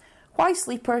is Why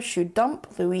Sleeper Should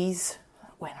Dump Louise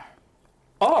Winner.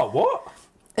 Oh, what?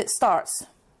 It starts.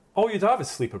 All you'd have is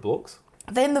Sleeper blokes.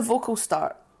 Then the vocals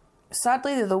start.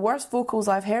 Sadly, they're the worst vocals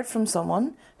I've heard from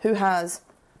someone who has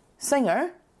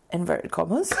singer, inverted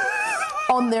commas,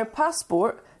 on their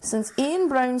passport since Ian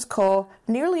Brown's Caw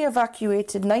nearly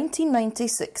evacuated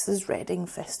 1996's Reading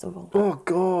Festival. Oh,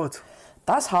 God.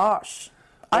 That's harsh.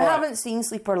 I haven't seen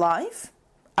Sleeper live.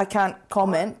 I can't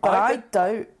comment, but I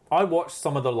doubt... I watched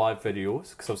some of their live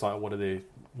videos because I was like, what do they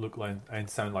look like and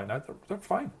sound like now? They're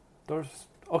fine.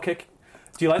 Okay.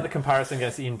 Do you like the comparison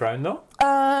against Ian Brown, though?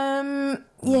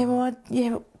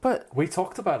 But we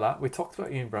talked about that. We talked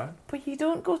about Ian Brown. But you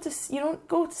don't go to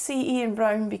see Ian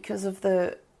Brown because of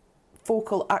the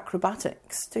vocal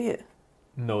acrobatics, do you?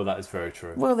 No, that is very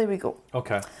true. Well, there we go.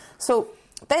 Okay. So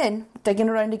then digging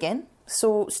around again.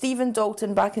 So Stephen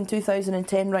Dalton back in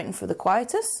 2010 writing for The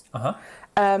Quietus.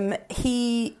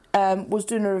 He was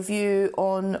doing a review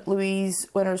on Louise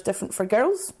Winner's Different for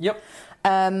Girls. Yep.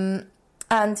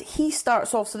 And he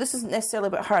starts off, so this isn't necessarily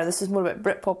about her, this is more about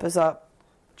Britpop as a...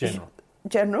 General.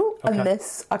 Okay. And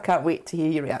this, I can't wait to hear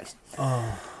your reaction.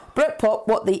 Oh. Britpop,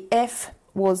 what the F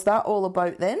was that all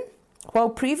about then? While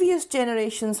previous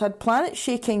generations had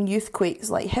planet-shaking youthquakes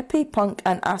like hippie, punk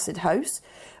and acid house,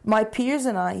 my peers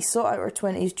and I sought out our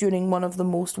 20s during one of the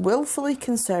most willfully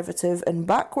conservative and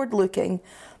backward-looking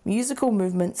musical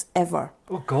movements ever.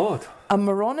 Oh, God. A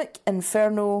moronic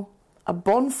inferno, a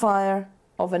bonfire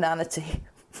of inanity.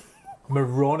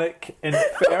 Moronic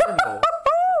inferno?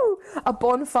 A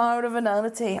bonfire of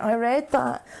inanity. I read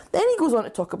that. Then he goes on to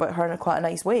talk about her in quite a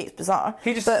nice way. It's bizarre.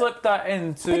 He just slipped that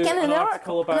into an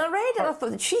article about... And I read it and I thought,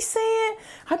 did she say it?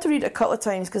 I had to read it a couple of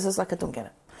times because it's like, I don't get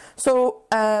it. So,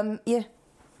 yeah.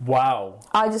 Wow.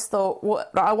 I just thought,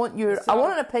 I want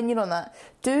an opinion on that.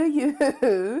 Do you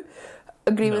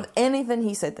agree with anything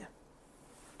he said there?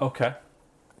 Okay.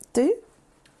 Do you?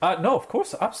 No, of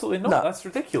course, absolutely not. No. That's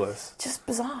ridiculous. Just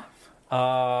bizarre.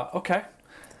 Okay.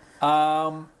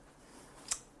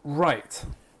 Right.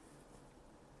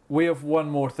 We have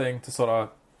one more thing that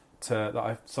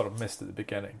I sort of missed at the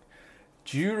beginning.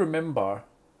 Do you remember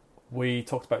we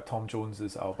talked about Tom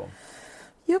Jones's album?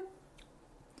 Yep.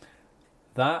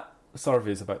 That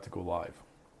survey is about to go live.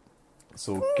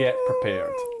 So get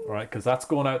prepared, right? Because that's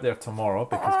going out there tomorrow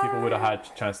because people would have had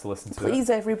a chance to listen to it. Please,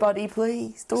 everybody,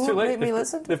 please. Don't make me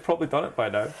listen. They've probably done it by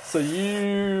now. So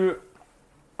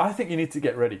I think you need to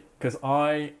get ready because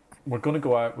we're going to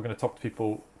go out, we're going to talk to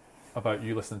people about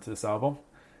you listening to this album.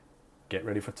 Get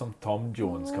ready for some Tom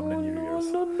Jones coming in your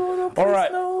ears. No, please, all right.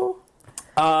 No.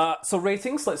 So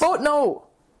ratings. Let's vote no.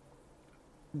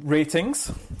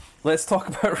 Ratings. Let's talk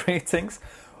about ratings.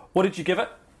 What did you give it?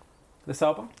 This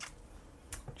album?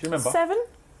 Do you remember? 7.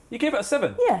 You gave it a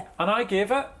 7? Yeah. And I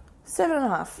gave it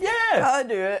 7.5. Yeah! I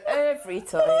do it every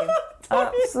time.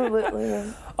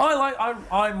 Absolutely.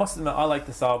 I must admit, I like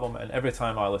this album, and every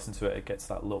time I listen to it, it gets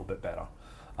that little bit better.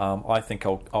 I think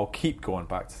I'll keep going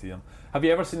back to see them. Have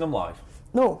you ever seen them live?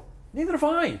 No. Neither have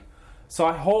I. So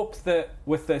I hope that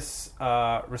with this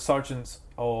resurgence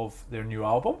of their new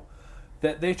album,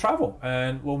 that they travel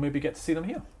and we'll maybe get to see them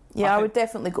here. Yeah, I would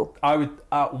definitely go. I would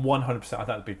 100%. I think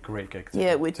that'd be a great gig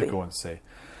to go and see.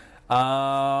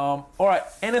 All right.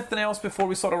 Anything else before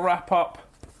we sort of wrap up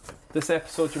this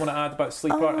episode you want to add about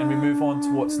Sleeper and we move on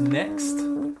to what's next?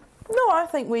 No, I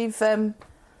think we've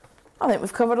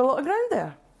covered a lot of ground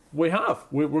there. We have.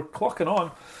 We're clocking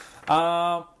on.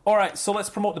 All right, so let's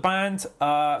promote the band.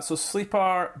 So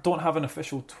Sleeper don't have an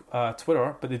official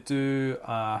Twitter, but they do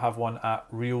have one at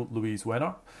Real Louise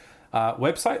Wenner.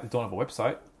 Website, they don't have a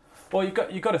website. Well, you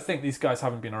got to think these guys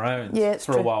haven't been around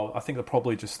for a while. I think they're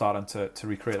probably just starting to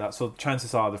recreate that. So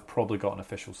chances are they've probably got an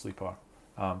official Sleeper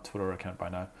Twitter account by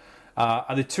now.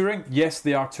 Are they touring? Yes,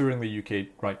 they are touring the UK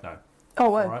right now. Oh,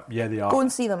 wow. All right? Yeah, they are. Go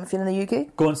and see them if you're in the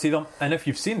UK. Go and see them. And if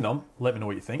you've seen them, let me know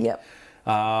what you think. Yep.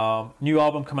 New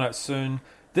album coming out soon.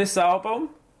 This album,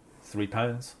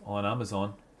 £3 on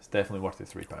Amazon. It's definitely worth the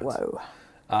 £3.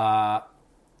 Wow.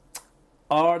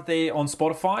 Are they on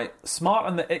Spotify? Smart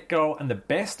and the It Girl and the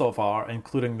Best of are,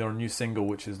 including their new single,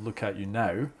 which is Look At You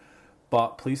Now.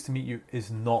 But Pleased to Meet You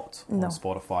is not on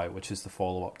Spotify, which is the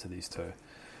follow-up to these two.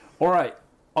 All right.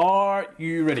 Are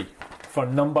you ready for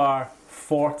number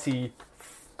 44?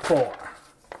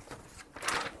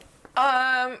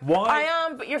 Why? I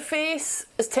am, but your face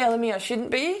is telling me I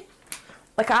shouldn't be.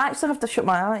 Like, I actually have to shut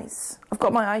my eyes. I've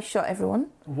got my eyes shut, everyone.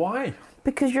 Why?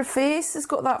 Because your face has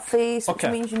got that face, which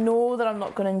Okay. means you know that I'm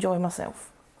not going to enjoy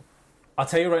myself. I'll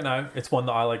tell you right now, it's one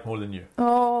that I like more than you.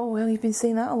 Oh, well, you've been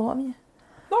saying that a lot, haven't you?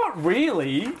 Not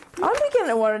really. I'm beginning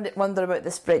to wonder about the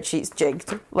spreadsheet's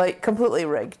jigged. Like, completely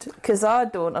rigged. Because I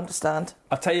don't understand.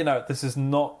 I'll tell you now, this is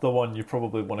not the one you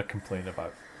probably want to complain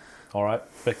about. All right?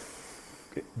 But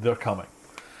they're coming.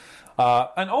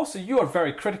 And also, you are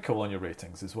very critical on your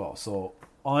ratings as well. So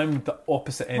I'm the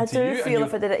opposite end to you. I do feel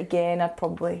if I did it again, I'd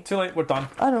probably... Too late, we're done.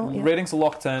 I know, yeah. Ratings are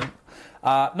locked in.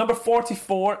 Number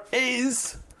 44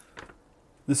 is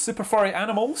the Super Furry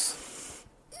Animals.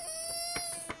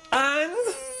 And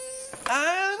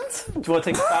do you want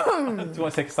to take a stab? Do you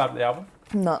want to take a stab at the album?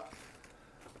 No.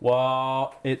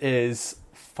 Well, it is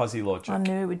Fuzzy Logic. I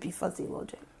knew it would be Fuzzy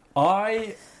Logic.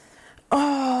 I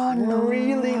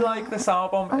really like this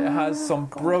album. It has some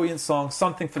brilliant songs,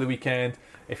 Something for the Weekend,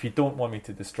 If You Don't Want Me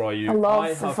to Destroy You. I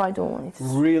have If I Don't Want You to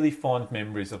Destroy You. Really fond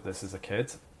memories of this as a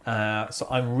kid. So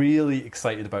I'm really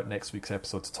excited about next week's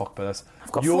episode to talk about this.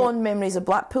 I've got fond memories of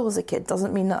Blackpool as a kid.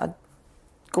 Doesn't mean that I'd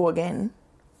go again.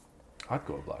 I'd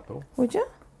go to Blackpool. Would you?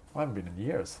 I haven't been in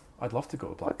years. I'd love to go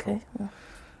to Blackpool. Okay. Yeah.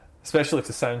 Especially if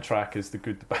the soundtrack is the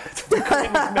good, the bad, the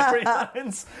Queen's Memory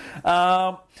Lines.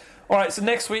 All right, so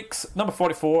next week's number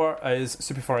 44 is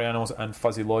Super Furry Animals and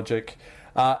Fuzzy Logic.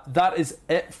 That is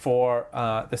it for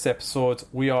this episode.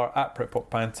 We are at Britpop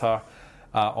Banter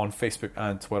on Facebook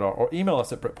and Twitter, or email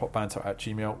us at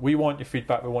britpopbanter@gmail.com. We want your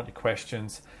feedback, we want your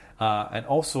questions. And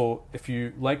also, if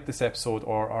you like this episode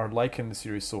or are liking the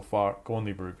series so far, go and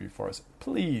leave a review for us,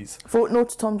 please. Vote no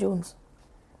to Tom Jones.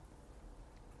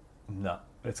 No,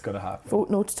 it's going to happen. Vote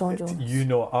no to Tom Jones.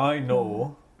 I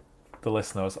know the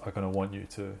listeners are going to want you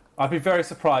to. I'd be very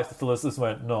surprised if the listeners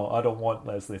went, no, I don't want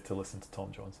Leslie to listen to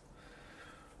Tom Jones.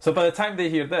 So by the time they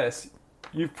hear this,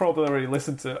 you've probably already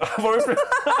listened to it.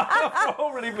 I've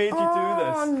already made you do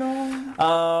this.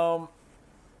 Oh,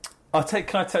 no.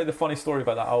 Can I tell you the funny story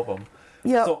about that album?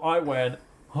 Yeah. So I went,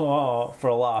 for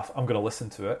a laugh, I'm going to listen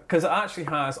to it. Because it actually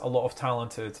has a lot of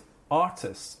talented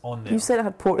artists on there. You said it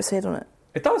had Portishead on it.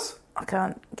 It does. I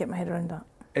can't get my head around that.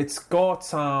 It's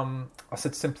got, I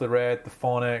said Simply Red, The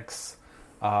Phonics,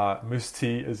 Moose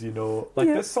T, as you know.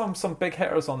 There's some big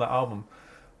hitters on that album.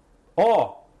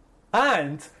 Oh,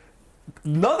 and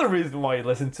another reason why you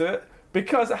listen to it,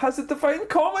 because it has a Divine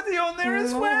Comedy on there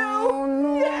as well.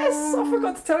 No. Yes, I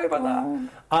forgot to tell you about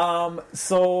that.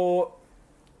 So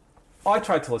I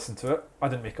tried to listen to it. I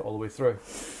didn't make it all the way through.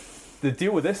 The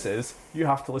deal with this is you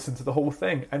have to listen to the whole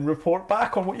thing and report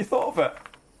back on what you thought of it.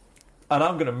 And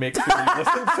I'm going to make sure you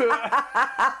listen to it.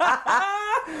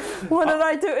 What did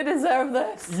I do to deserve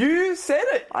this? You said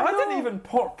it. I know. didn't even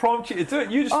prompt you to do it.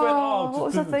 You just went, what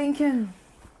was I thinking?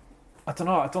 I don't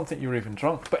know. I don't think you were even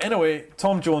drunk. But anyway,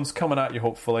 Tom Jones coming at you,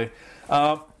 hopefully.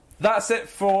 That's it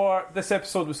for this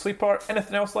episode with Sleeper.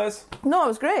 Anything else, Les? No, it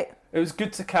was great. It was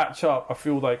good to catch up. I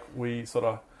feel like we sort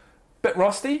of bit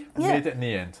rusty. Made it in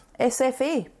the end.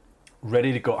 SFA.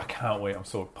 Ready to go. I can't wait. I'm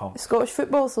so pumped. Scottish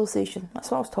Football Association.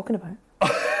 That's what I was talking about.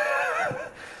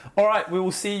 All right, we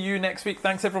will see you next week.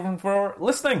 Thanks everyone for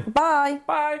listening. Bye.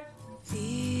 Bye.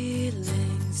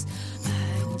 Feelings.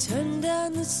 I turned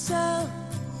down the sound,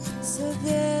 so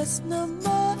there's no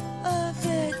more.